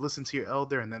like, "Well, listen to your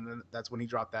elder," and then that's when he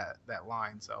dropped that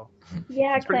line. So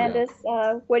Yeah, It's pretty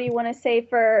Clandis, what do you want to say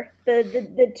for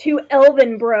the two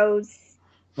Elven bros?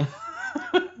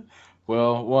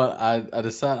 Well, what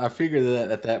I figured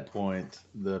that at that point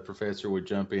the professor would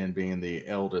jump in, being the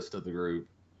eldest of the group,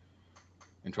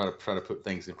 and try to put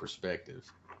things in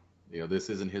perspective. This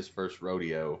isn't his first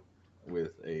rodeo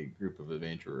with a group of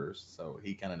adventurers, so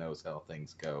he kind of knows how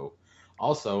things go.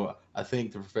 Also, I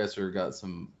think the professor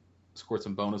scored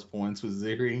some bonus points with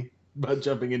Ziri by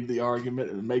jumping into the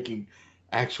argument and making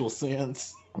actual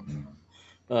sense.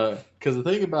 Because the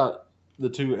thing about the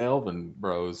two Elven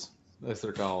bros, as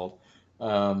they're called,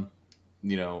 the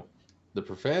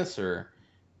professor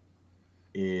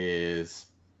is,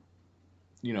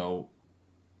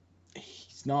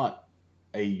 he's not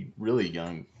a really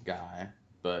young guy,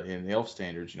 but in elf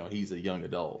standards, he's a young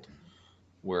adult.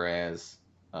 Whereas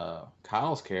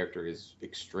Kyle's character is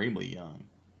extremely young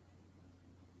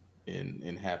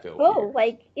in half elf Oh, years.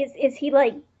 like is he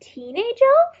like teenage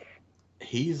elf?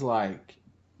 He's like,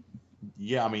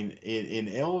 yeah, I mean,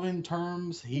 in elven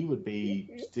terms, he would be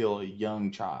still a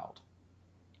young child.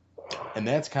 And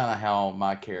that's kind of how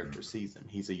my character sees him.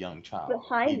 He's a young child.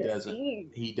 Behind the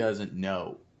scenes. He doesn't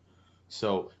know.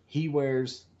 So he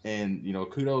wears, and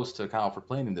kudos to Kyle for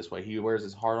playing him this way. He wears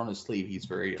his heart on his sleeve. He's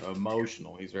very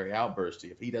emotional. He's very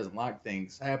outbursty. If he doesn't like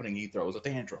things happening, he throws a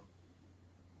tantrum.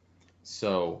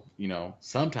 So,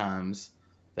 sometimes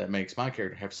that makes my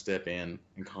character have to step in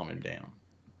and calm him down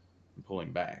and pull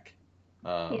him back.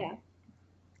 Yeah.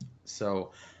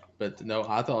 So, but no,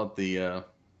 I thought the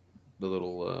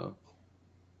little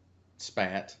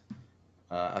spat.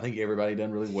 I think everybody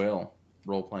done really well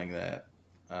role playing that.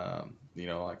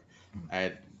 Like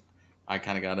I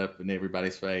kind of got up in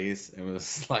everybody's face and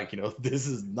was like, this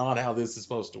is not how this is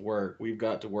supposed to work. We've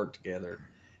got to work together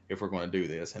if we're going to do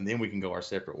this, and then we can go our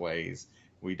separate ways.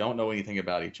 We don't know anything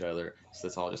about each other, so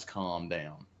let's all just calm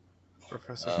down.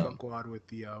 Professor Fuckwad with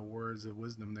the words of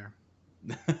wisdom there.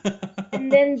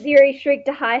 And then Ziri shrieked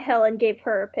to high hell and gave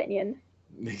her opinion.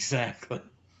 Exactly.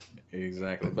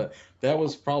 But that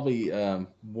was probably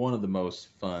one of the most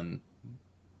fun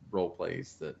role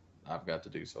plays that I've got to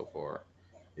do so far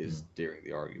is during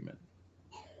the argument.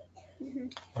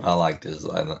 I liked this.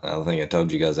 I think I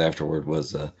told you guys afterward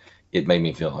was it made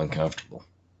me feel uncomfortable.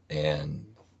 And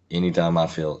anytime I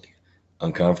feel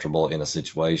uncomfortable in a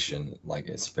situation, like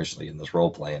especially in this role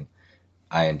playing,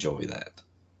 I enjoy that.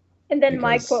 And then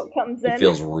my quote comes in. It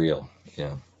feels real.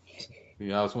 Yeah.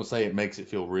 I was going to say it makes it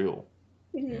feel real.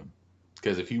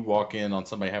 Because if you walk in on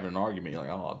somebody having an argument, you're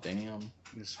like, oh, damn.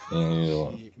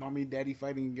 Mommy, daddy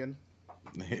fighting again.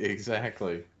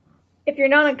 Exactly. If you're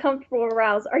not uncomfortable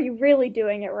aroused, are you really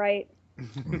doing it right?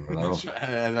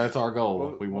 And that's our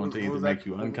goal. We want to either make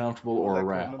you uncomfortable or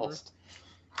aroused.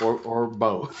 Or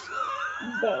both.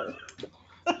 Both.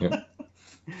 Yeah.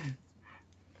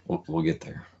 We'll get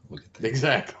there.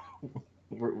 Exactly.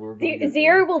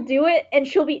 Zira will do it, and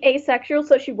she'll be asexual,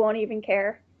 so she won't even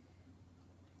care.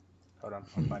 Hold on,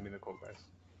 I'm finding the quote,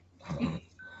 guys.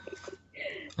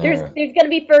 There's gonna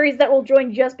be furries that will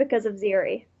join just because of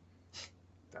Ziri.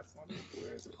 That's not it.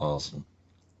 Where is it? Awesome.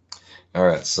 All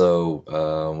right, so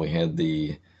we had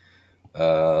the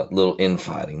little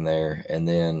infighting there, and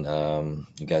then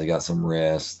you guys got some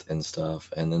rest and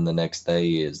stuff, and then the next day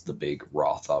is the big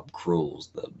Rothob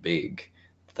Cruels, the big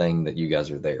thing that you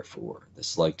guys are there for, the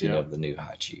selecting of the new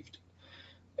High Chieftain.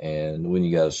 And when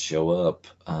you guys show up,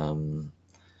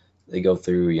 they go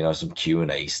through some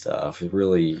Q&A stuff. It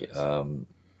really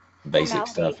basic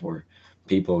stuff where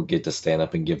people get to stand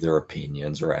up and give their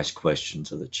opinions or ask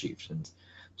questions of the chieftains.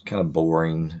 It's kind of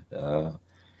boring.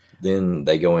 Then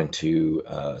they go into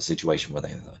a situation where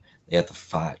they have to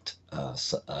fight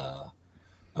a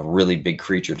really big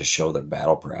creature to show their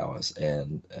battle prowess.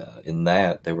 And in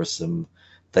that, there were some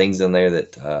things in there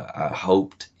that I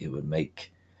hoped it would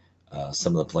make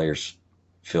some of the players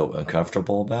feel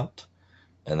uncomfortable about.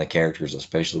 And the characters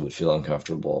especially would feel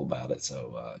uncomfortable about it.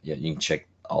 So, you can check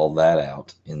all that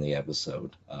out in the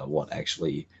episode, what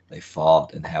actually they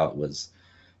fought and how it was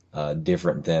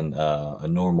different than a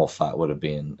normal fight would have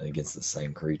been against the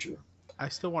same creature. I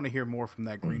still want to hear more from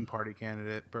that Green Party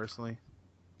candidate, personally.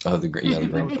 Oh, the Green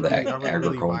agriculture.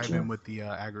 Really vibing with the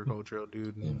agricultural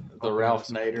dude. Yeah. The Ralph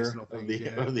Nader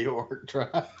of the Orc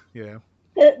tribe. Yeah.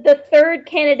 The third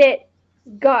candidate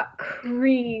got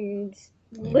creamed,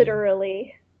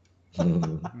 literally.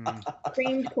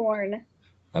 Creamed corn.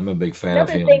 I'm a big fan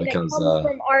Another of him thing because that comes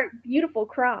from our beautiful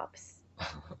crops.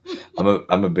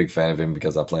 I'm a big fan of him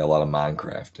because I play a lot of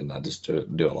Minecraft and I just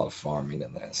do a lot of farming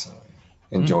in that, so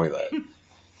enjoy that.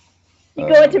 You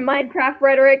go into Minecraft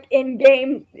rhetoric in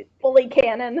game, fully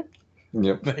canon.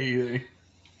 Yep.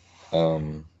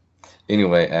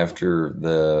 Anyway, after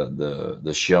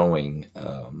the showing,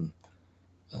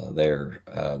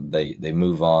 they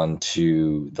move on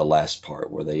to the last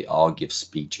part where they all give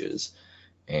speeches,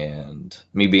 and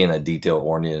me being a detail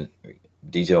oriented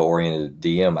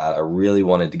DM, I really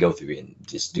wanted to go through and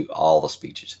just do all the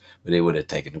speeches, but it would have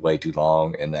taken way too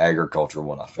long, and the agriculture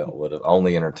one I felt would have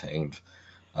only entertained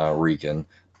Rican.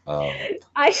 I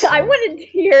wanted to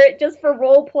hear it just for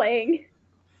role playing.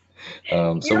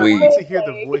 So we wanted to hear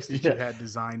the voice that you had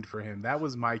designed for him. That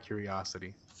was my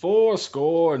curiosity.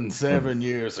 407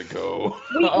 years ago.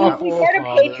 We start a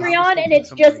Patreon and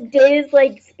it's just Diz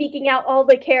like speaking out all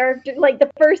the characters. Like the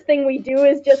first thing we do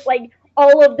is just like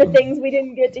all of the things we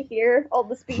didn't get to hear, all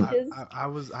the speeches. I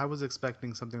was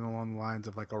expecting something along the lines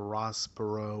of like a Ross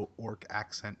Perot orc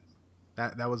accent.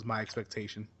 That was my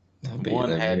expectation. That'd be- One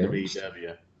that'd had to be be yours.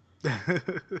 W.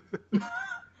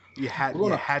 you had We're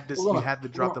gonna- to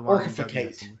drop the we're line. gonna W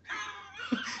orcificate.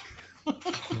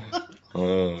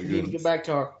 Oh, We need to get goodness. back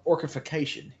to our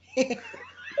orcification.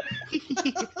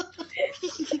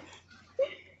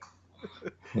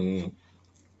 Hmm.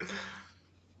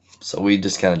 So we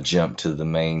just kind of jump to the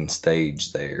main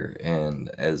stage there, and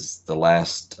as the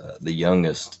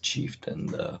youngest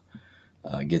chieftain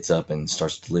gets up and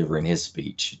starts delivering his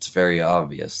speech, it's very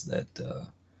obvious that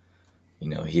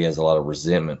he has a lot of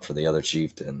resentment for the other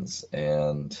chieftains,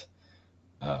 and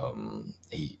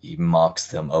he mocks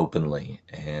them openly.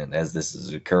 And as this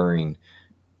is occurring,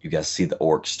 you guys see the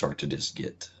orcs start to just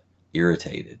get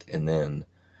irritated, and then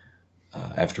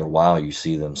after a while, you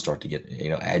see them start to get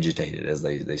agitated as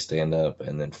they stand up,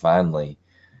 and then finally,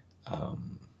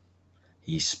 um,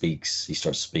 he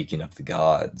starts speaking of the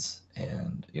gods,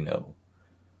 and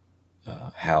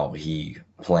how he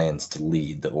plans to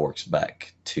lead the orcs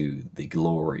back to the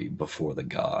glory before the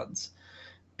gods.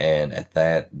 And at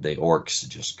that, the orcs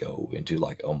just go into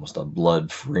like almost a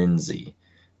blood frenzy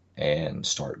and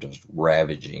start just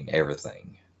ravaging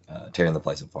everything, tearing the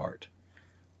place apart.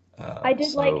 I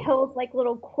did like So, Hill's like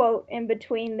little quote in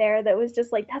between there that was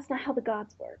just like, "That's not how the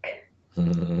gods work."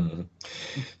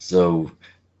 so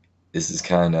this is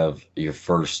kind of your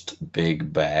first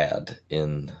big bad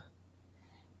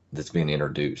that's being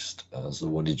introduced. So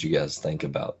what did you guys think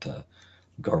about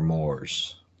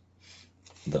Garmors,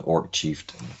 the orc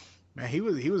chieftain? Man, he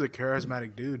was a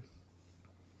charismatic dude.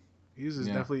 He was just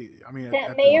Yeah. definitely. I mean,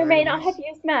 That at may the or may very not have least,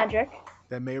 used magic.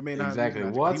 that may or may not have Exactly. used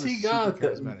magic, but What's was he got super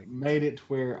that charismatic. made it to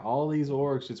where all these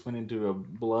orcs just went into a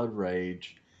blood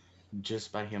rage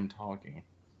just by him talking?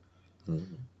 Mhm.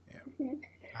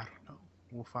 I don't know.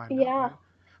 We'll find Yeah. out. Man.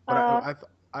 But Uh,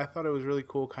 I thought it was really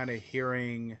cool, kind of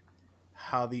hearing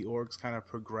how the orcs kind of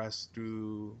progress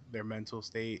through their mental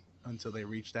state until they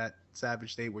reach that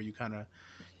savage state where you kind of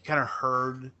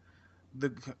heard the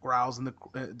growls and the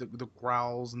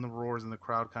growls and the roars in the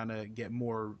crowd kind of get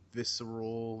more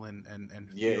visceral and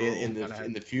Yeah, feel in kinda-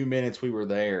 the few minutes we were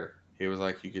there, it was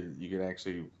like you could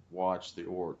actually watch the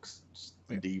orcs just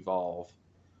Yeah. devolve.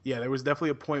 yeah, there was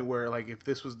definitely a point where, like, if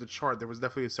this was the chart, there was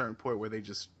definitely a certain point where they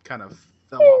just kind of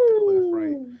fell off the cliff,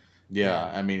 right? Yeah,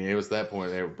 And- I mean, it was that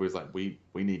point. It was like we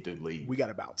need to leave. We got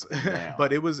to bounce. Now.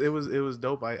 But it was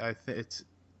dope. I think it's,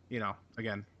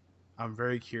 again, I'm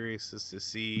very curious as to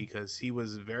see, because he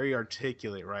was very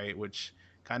articulate, right? Which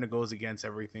kind of goes against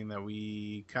everything that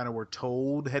we kind of were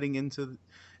told heading into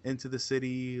the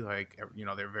city. Like,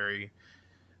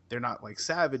 they're not like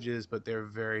savages, but they're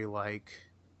very like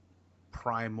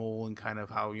primal, and kind of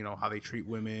how they treat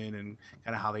women and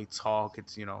kind of how they talk.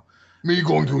 It's Me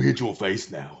going to hit your face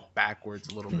now. backwards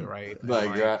a little bit, right? And,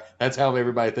 Like that's how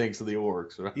everybody thinks of the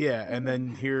orcs, right? yeah, and then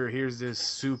here's this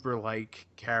super like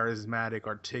charismatic,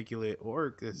 articulate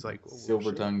orc. It's like, oh,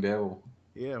 Silver shit. tongued devil.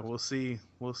 Yeah, we'll see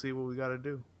what we got to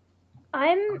do.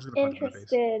 I'm was gonna punch him in the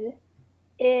face. interested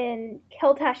in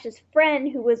Keltash's friend,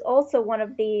 who was also one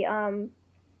of the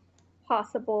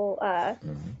possible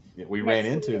Mhm. Yeah, we Next ran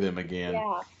into week. them again.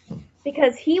 yeah,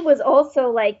 because he was also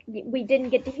like, we didn't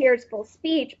get to hear his full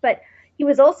speech, but he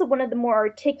was also one of the more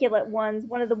articulate ones,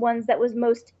 one of the ones that was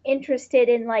most interested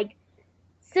in like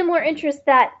similar interests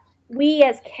that we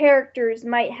as characters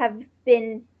might have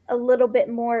been a little bit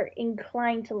more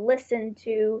inclined to listen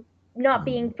to, not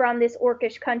being from this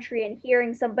orcish country and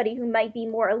hearing somebody who might be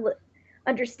more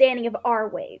understanding of our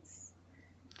ways,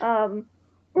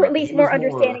 or at least He more was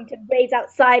more- understanding to ways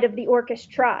outside of the orcish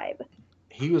tribe.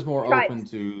 He was more Tribes. open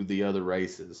to the other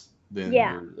races than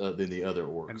Yeah. than the other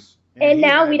orcs. And he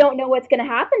now had- we don't know what's going to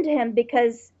happen to him,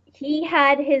 because he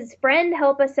had his friend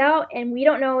help us out, and we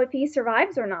don't know if he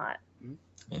survives or not.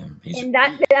 Yeah, he's, And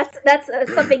that's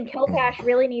something Keltash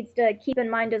really needs to keep in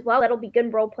mind as well. That'll be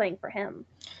good role playing for him.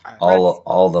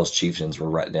 all those chieftains were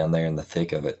right down there in the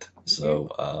thick of it.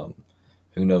 So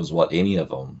who knows what any of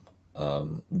them,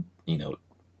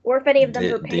 Or if any of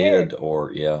them prepared, did,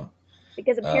 or yeah.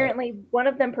 because apparently one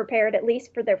of them prepared at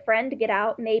least for their friend to get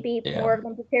out. Maybe Yeah. more of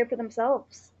them prepared for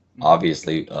themselves.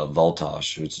 Obviously,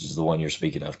 Voltosh, which is the one you're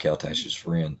speaking of, Keltash's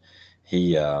friend,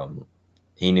 he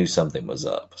knew something was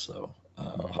up. So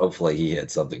hopefully he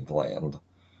had something planned.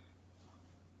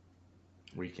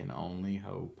 We can only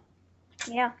hope.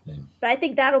 Yeah. Yeah. But I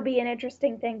think that'll be an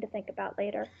interesting thing to think about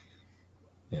later.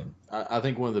 I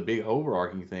think one of the big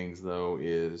overarching things, though,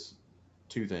 is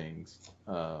two things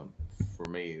for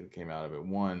me that came out of it.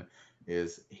 One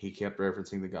is he kept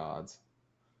referencing the gods,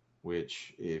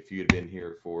 which if you'd been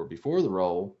here for before the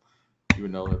roll, you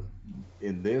would know that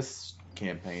in this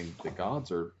campaign the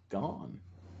gods are gone,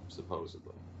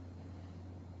 supposedly.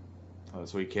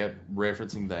 So he kept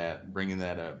referencing that, bringing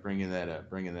that up, bringing that up,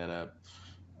 bringing that up.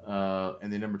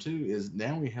 And then number two is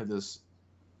now we have this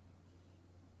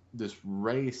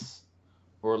race,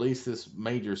 or at least this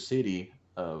major city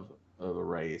of a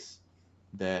race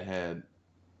that had,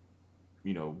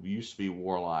 used to be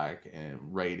warlike and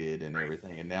raided and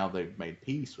everything, and now they've made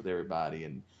peace with everybody,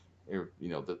 and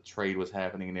the trade was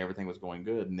happening and everything was going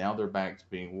good. Now they're back to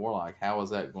being warlike. How is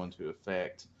that going to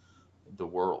affect the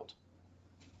world?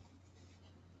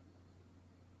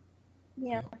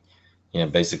 Yeah. Yeah,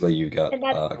 basically you got And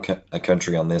that's a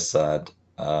country on this side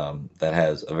that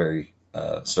has a very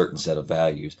certain set of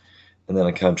values, and then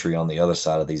a country on the other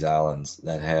side of these islands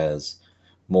that has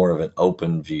more of an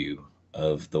open view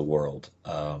of the world,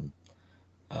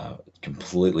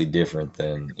 completely different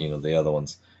than the other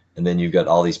ones. And then you've got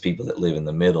all these people that live in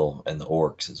the middle and the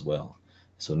orcs as well.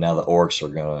 So now the orcs are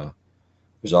gonna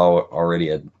there's already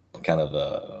a kind of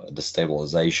a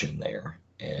destabilization there,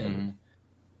 and Mm-hmm.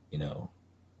 you know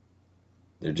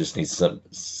there just needs some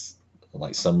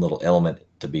little element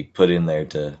to be put in there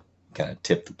to kind of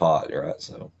tip the pot, right?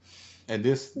 So And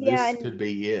this yeah, this and could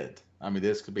be it. I mean,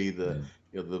 this could be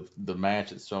yeah, the match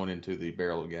that's thrown into the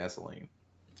barrel of gasoline.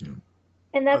 yeah,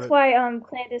 and Oh, that's why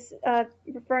Clandis,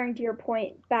 referring to your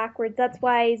point backwards, that's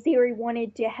why Ziri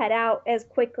wanted to head out as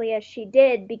quickly as she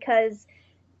did, because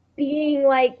being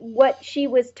like what she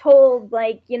was told,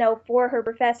 like, for her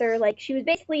professor, like she was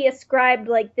basically ascribed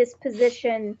like this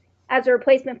position as a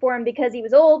replacement for him because he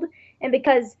was old and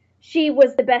because she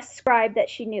was the best scribe that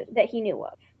he knew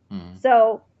of. Mm-hmm.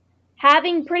 So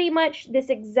having pretty much this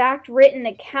exact written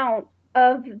account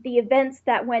of the events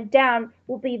that went down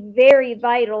will be very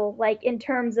vital, like in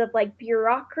terms of like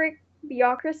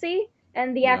bureaucracy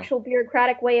and the Yeah. actual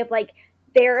bureaucratic way of like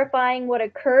verifying what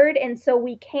occurred, and so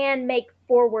we can make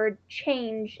forward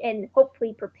change and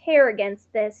hopefully prepare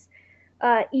against this,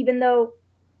 even though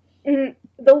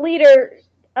the leader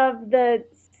of the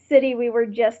city we were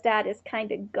just at is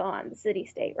kind of gone, the city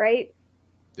state, right?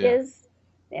 Yeah. Is,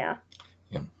 yeah.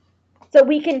 yeah. So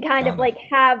we can kind of Kinda. like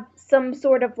have some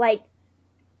sort of like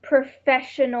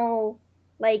professional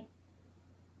like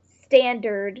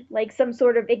standard, like some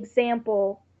sort of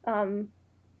example, and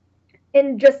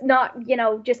just not,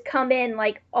 just come in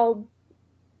like all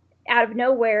out of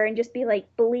nowhere and just be like,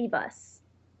 believe us.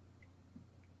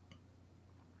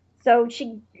 So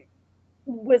she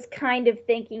was kind of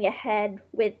thinking ahead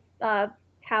with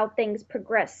how things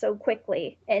progress so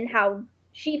quickly and how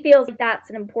she feels like that's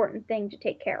an important thing to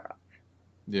take care of.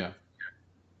 Yeah.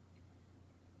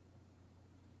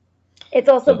 It's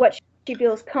also So what she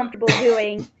feels comfortable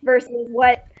doing versus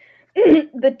what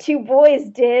the two boys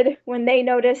did when they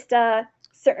noticed a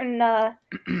certain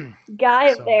guy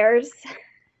of So theirs.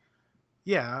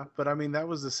 yeah, but I mean that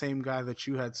was the same guy that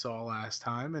you had saw last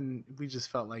time, and we just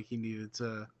felt like he needed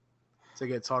to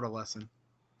get taught a lesson,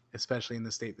 especially in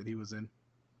the state that he was in.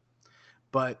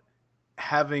 But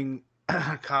having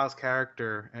Kyle's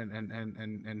character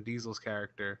and Diesel's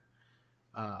character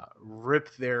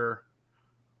rip their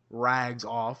rags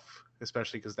off,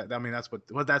 especially because that, I mean, that's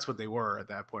what they were at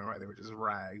that point, right? They were just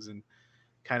rags, and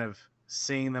kind of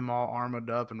seeing them all armored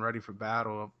up and ready for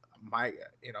battle. In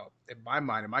my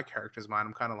mind, in my character's mind,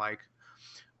 I'm kind of like,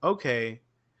 okay,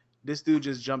 this dude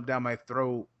just jumped down my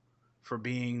throat for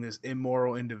being this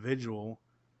immoral individual.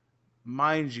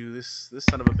 Mind you, this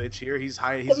son of a bitch here, he's Some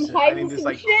hiding hiding this some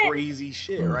like shit. crazy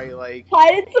shit, right? Like,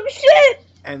 Hiding some shit.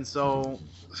 and so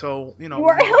You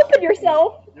are helping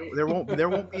yourself. there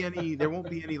won't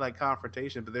be any like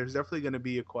confrontation, but there's definitely going to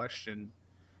be a question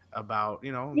about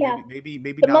Yeah. maybe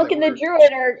The now monk that and the we're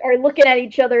druid are looking at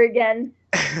each other again,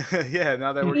 yeah,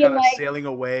 now that we're being kind of like, sailing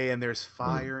away and there's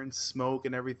fire and smoke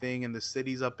and everything and the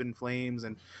city's up in flames,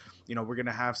 and we're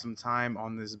gonna have some time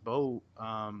on this boat.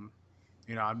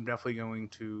 I'm definitely going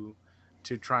to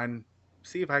try and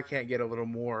see if I can't get a little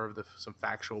more of some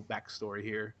factual backstory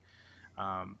here.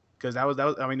 Because that was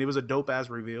I mean, it was a dope ass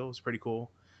reveal. It was pretty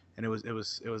cool, and it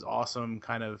was awesome,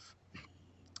 kind of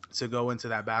to go into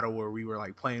that battle where we were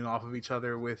like playing off of each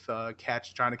other with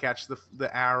trying to catch the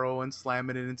arrow and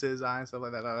slamming it into his eye and stuff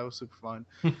like that. That was super fun.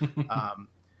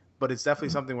 But it's definitely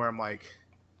something where I'm like,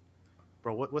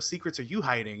 bro, what secrets are you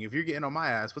hiding? If you're getting on my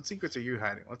ass, what secrets are you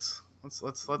hiding? Let's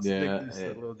dig Yeah, this a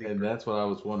little and deeper. that's what I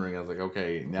was wondering. I was like,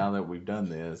 okay, now that we've done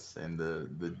this and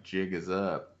the jig is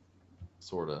up,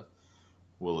 sort of,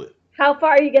 will it how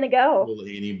far are you gonna go? will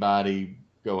anybody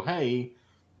go, hey,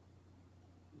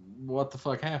 what the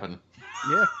fuck happened?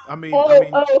 Yeah, I mean,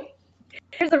 Oh,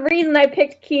 There's a reason I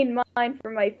picked Keen Mind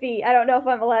for my feet. I don't know if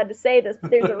I'm allowed to say this,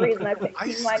 but there's a reason I picked I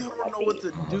Keen Mind still for don't my know what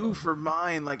feet. to do for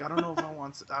mine. Like, I don't know if I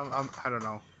want. I don't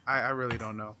know. I really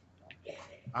don't know.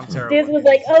 I'm terrible. Diz at was these.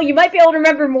 like, "Oh, you might be able to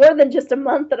remember more than just a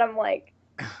month," and I'm like,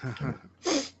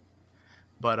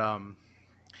 But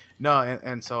no,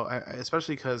 and so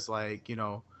especially because like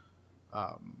the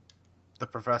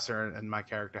professor and my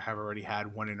character have already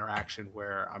had one interaction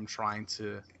where I'm trying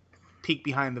to peek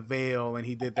behind the veil, and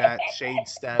he did that shade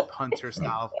step hunter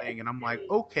style thing, and I'm like,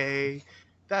 okay,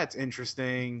 that's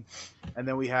interesting. And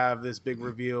then we have this big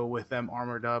reveal with them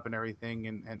armored up and everything,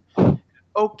 and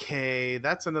okay,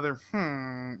 that's another you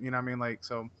know what I mean? Like,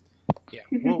 so yeah,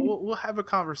 we'll have a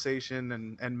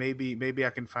conversation, and maybe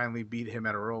I can finally beat him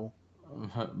at a roll.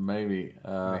 Maybe.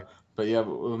 Maybe. But yeah,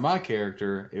 with my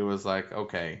character, it was like,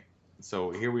 okay, so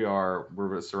here we are.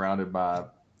 We're surrounded by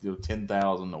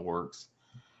 10,000 orcs.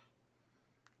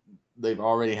 They've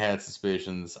already had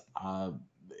suspicions. I'm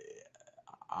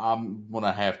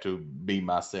gonna have to be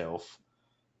myself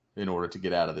in order to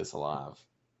get out of this alive.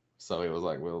 So it was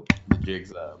like, well, the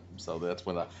jig's up. So that's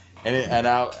when I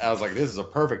was like, this is a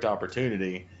perfect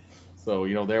opportunity. So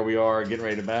there we are getting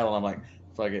ready to battle. I'm like,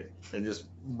 fuck it, and just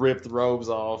rip the robes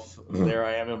off. There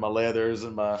I am in my leathers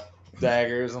and my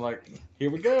daggers. I'm like, here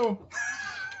we go.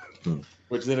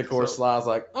 Which then of course Sly's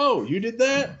like, oh, you did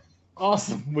that?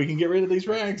 Awesome. We can get rid of these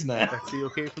rags now. That's the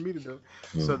okay for me to do.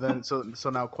 So then, so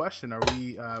now, question: Are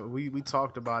we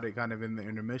talked about it kind of in the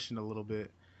intermission a little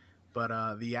bit,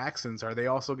 but the accents, are they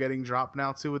also getting dropped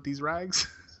now too with these rags?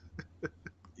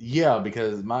 Yeah,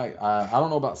 because I don't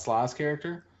know about Sly's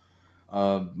character.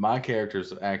 My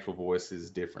character's actual voice is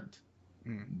different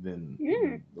than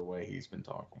the way he's been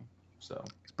talking. So,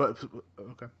 but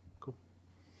okay, cool.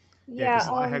 yeah. Because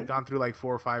I had gone through like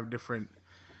 4 or 5 different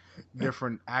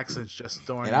accents just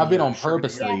throwing. and I've been on the shirt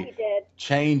purposely Yeah, he did.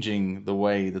 changing the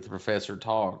way that the professor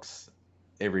talks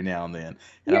every now and then.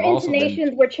 And Your I've also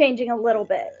intonations were changing a little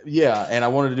bit. yeah, and I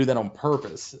wanted to do that on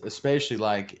purpose, especially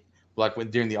like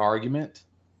during the argument.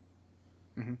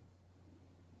 Mm-hmm.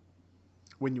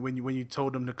 When you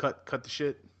told him to cut the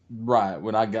shit. Right,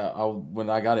 when I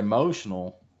got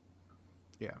emotional,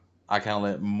 Yeah, I kind of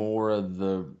let more of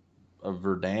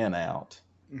Verdun out.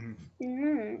 Mm-hmm.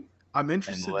 Mm. I'm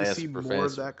interested to less see more of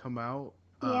professor. that come out.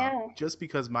 Yeah. Just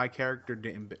because my character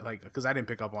didn't because I didn't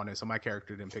pick up on it, so my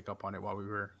character didn't pick up on it while we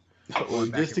were. Well,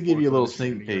 going back just to and give you a forth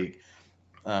little on the sneak shooting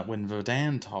peek, when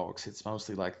Verdun talks, it's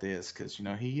mostly like this because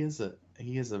he is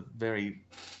a very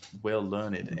well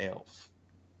learned elf.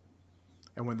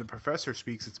 And when the professor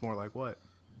speaks, it's more like what?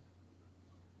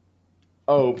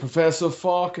 Oh, Professor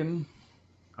Falcon.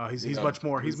 He's You know, much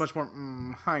more he's-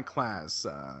 high class.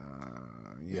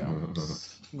 Yeah.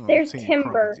 There's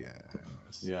Timber.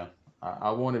 Yeah,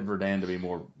 I wanted Verdun to be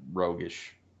more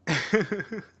roguish.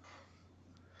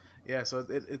 Yeah, so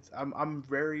it's I'm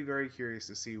very, very curious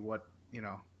to see what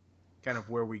kind of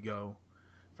where we go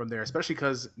from there, especially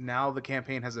because now the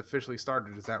campaign has officially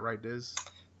started. Is that right, Diz?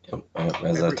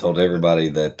 As I told everybody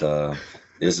that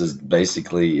this is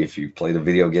basically, if you played a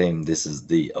video game, this is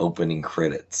the opening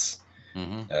credits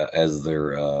as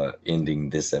they're ending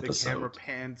this episode. The camera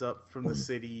pans up from the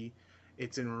city.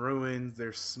 It's in ruins.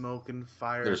 There's smoke and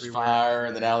fire. There's everywhere. fire,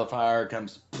 and then out of the fire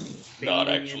comes not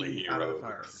Fading actually out of the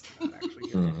heroes. fire. Not actually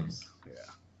heroes. Yeah.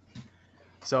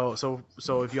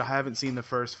 So if you haven't seen the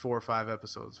first 4 or 5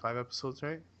 episodes, 5 episodes,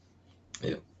 right?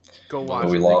 Yeah. Go watch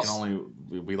we it. lost-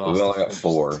 We We lost. only got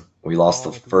 4. We lost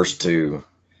the first 2.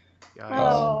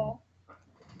 Oh.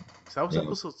 So that was Yeah.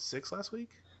 episode 6 last week?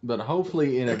 But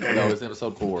hopefully, it's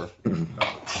episode 4.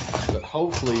 But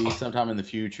hopefully, sometime in the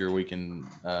future, we can,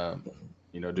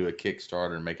 do a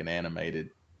Kickstarter and make an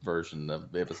animated version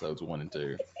of episodes 1 and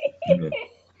 2.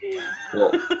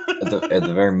 Well, at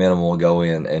the very minimum, we'll go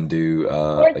in and do.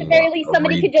 Or at the very least,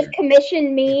 somebody could just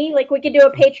commission me. Like, we could do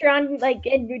a Patreon, like,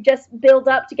 and you just build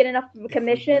up to get enough of a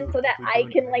commission so that I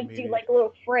can, like, do, like,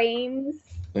 little frames.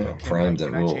 frames,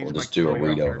 and we'll change just my do a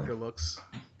character read over. looks?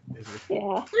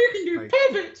 Yeah. You can do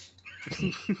puppets.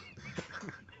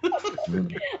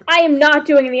 I am not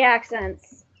doing the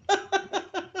accents.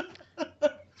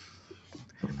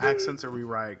 Accents are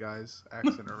rewrite, guys.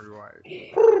 Accent are rewrite.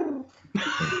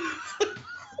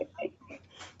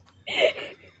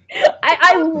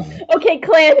 Okay,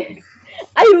 Clan.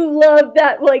 I love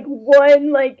that, like,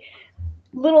 one, like,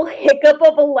 little hiccup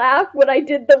of a laugh when I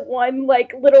did the one,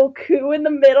 like, little coup in the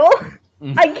middle.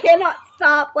 I cannot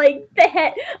stop, like, the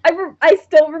head. I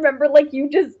still remember, like, you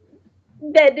just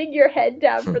bending your head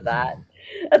down for that.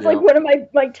 That's, like, one of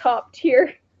my top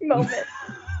tier moments.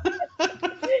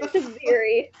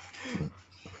 Ziri.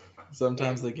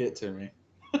 Sometimes they get to me.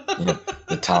 Yeah,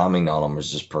 the timing on them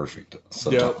is just perfect.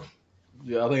 So Yep.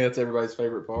 Yeah, I think that's everybody's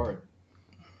favorite part.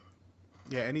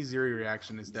 Yeah, any Ziri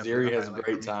reaction is definitely Ziri the has highlight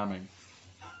great for me. timing.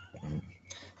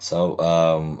 So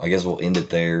I guess we'll end it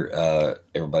there.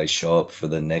 Everybody show up for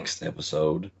the next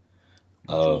episode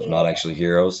of Not Actually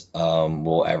Heroes.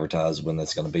 We'll advertise when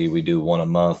that's going to be. We do one a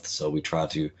month, so we try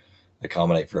to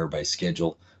accommodate for everybody's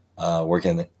schedule. Where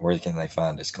can they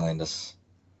find us, Clandis?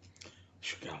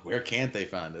 God, where can't they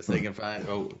find us? They can find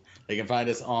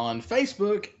us on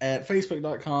Facebook at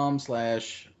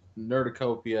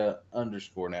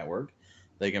facebook.com/Nerdacopia_network.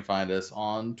 They can find us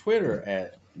on Twitter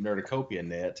at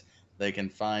NerdacopiaNet. They can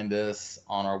find us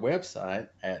on our website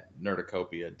at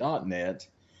nerdacopia.net.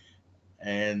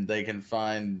 And they can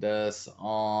find us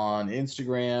on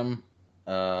Instagram.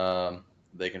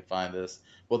 They can find us.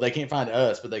 Well, they can't find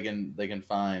us, but they can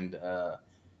find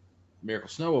Miracle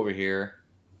Snow over here,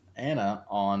 Anna,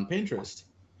 on Pinterest.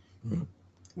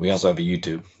 We also have a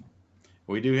YouTube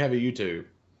We do have a YouTube.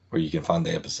 where you can find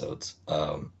the episodes.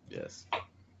 Yes.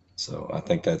 So I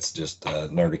think that's just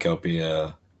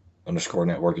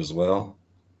Nerdacopia_network as well.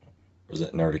 Or is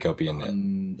it Nerdacopia net?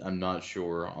 I'm not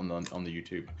sure on the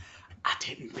YouTube. I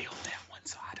didn't build that one,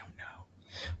 so I don't know.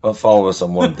 Well, follow us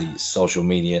on one of the social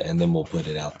media, and then we'll put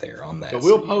it out there on that. But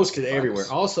we'll so post you it can find everywhere.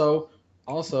 us.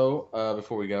 Also,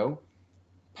 before we go,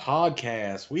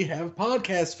 podcasts. We have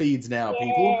podcast feeds now,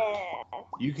 people.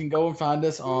 You can go and find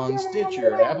us on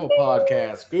Stitcher, Apple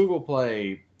Podcasts, Google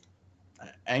Play,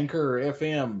 Anchor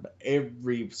FM,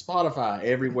 every Spotify,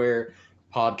 everywhere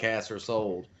podcasts are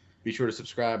sold. Be sure to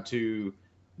subscribe to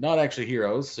Not Actually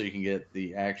Heroes so you can get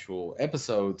the actual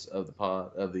episodes of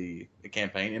the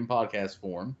campaign in podcast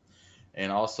form,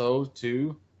 and also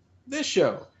to this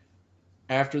show,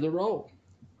 After the Roll,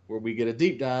 where we get a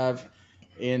deep dive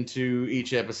into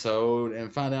each episode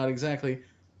and find out exactly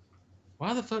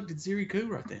why the fuck did Ziri coo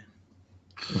right then.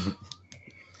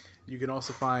 You can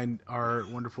also find our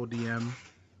wonderful DM,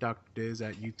 Dr. Diz,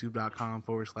 at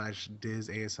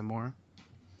youtube.com/DizASMR.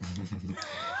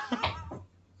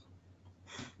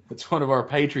 It's one of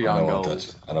our I Patreon don't want to goals.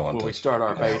 touch it. I don't want When to we touch start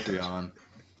our it. I don't want to touch Patreon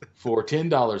for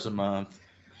 $10 a month,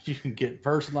 you can get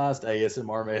personalized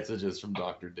ASMR messages from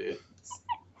Dr. Diz.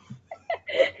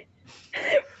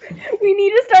 We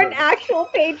need to start an actual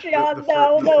Patreon, The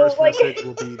though. first message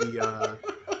will be the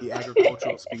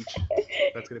agricultural speech.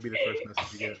 That's going to be the first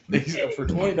message you get. These are for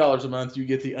 $20 a month, you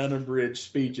get the unabridged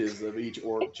speeches of each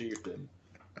orc chieftain.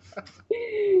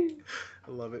 I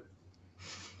love it.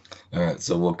 All right,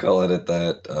 so we'll call it at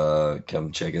that.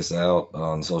 Come check us out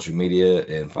on social media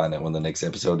and find out when the next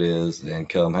episode is, and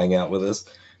come hang out with us.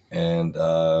 And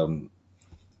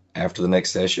after the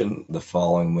next session, the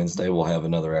following Wednesday, we'll have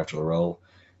another After the Roll,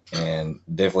 and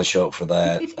definitely show up for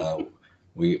that.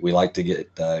 We like to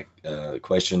get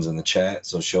questions in the chat,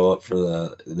 so show up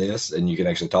for this, and you can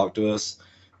actually talk to us,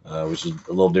 which is a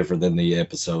little different than the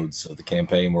episodes of the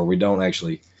campaign where we don't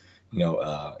actually,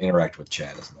 interact with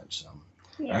chat as much. So.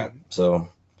 Yeah. All right, so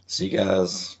see you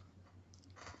guys.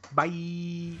 Bye.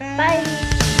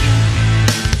 Bye.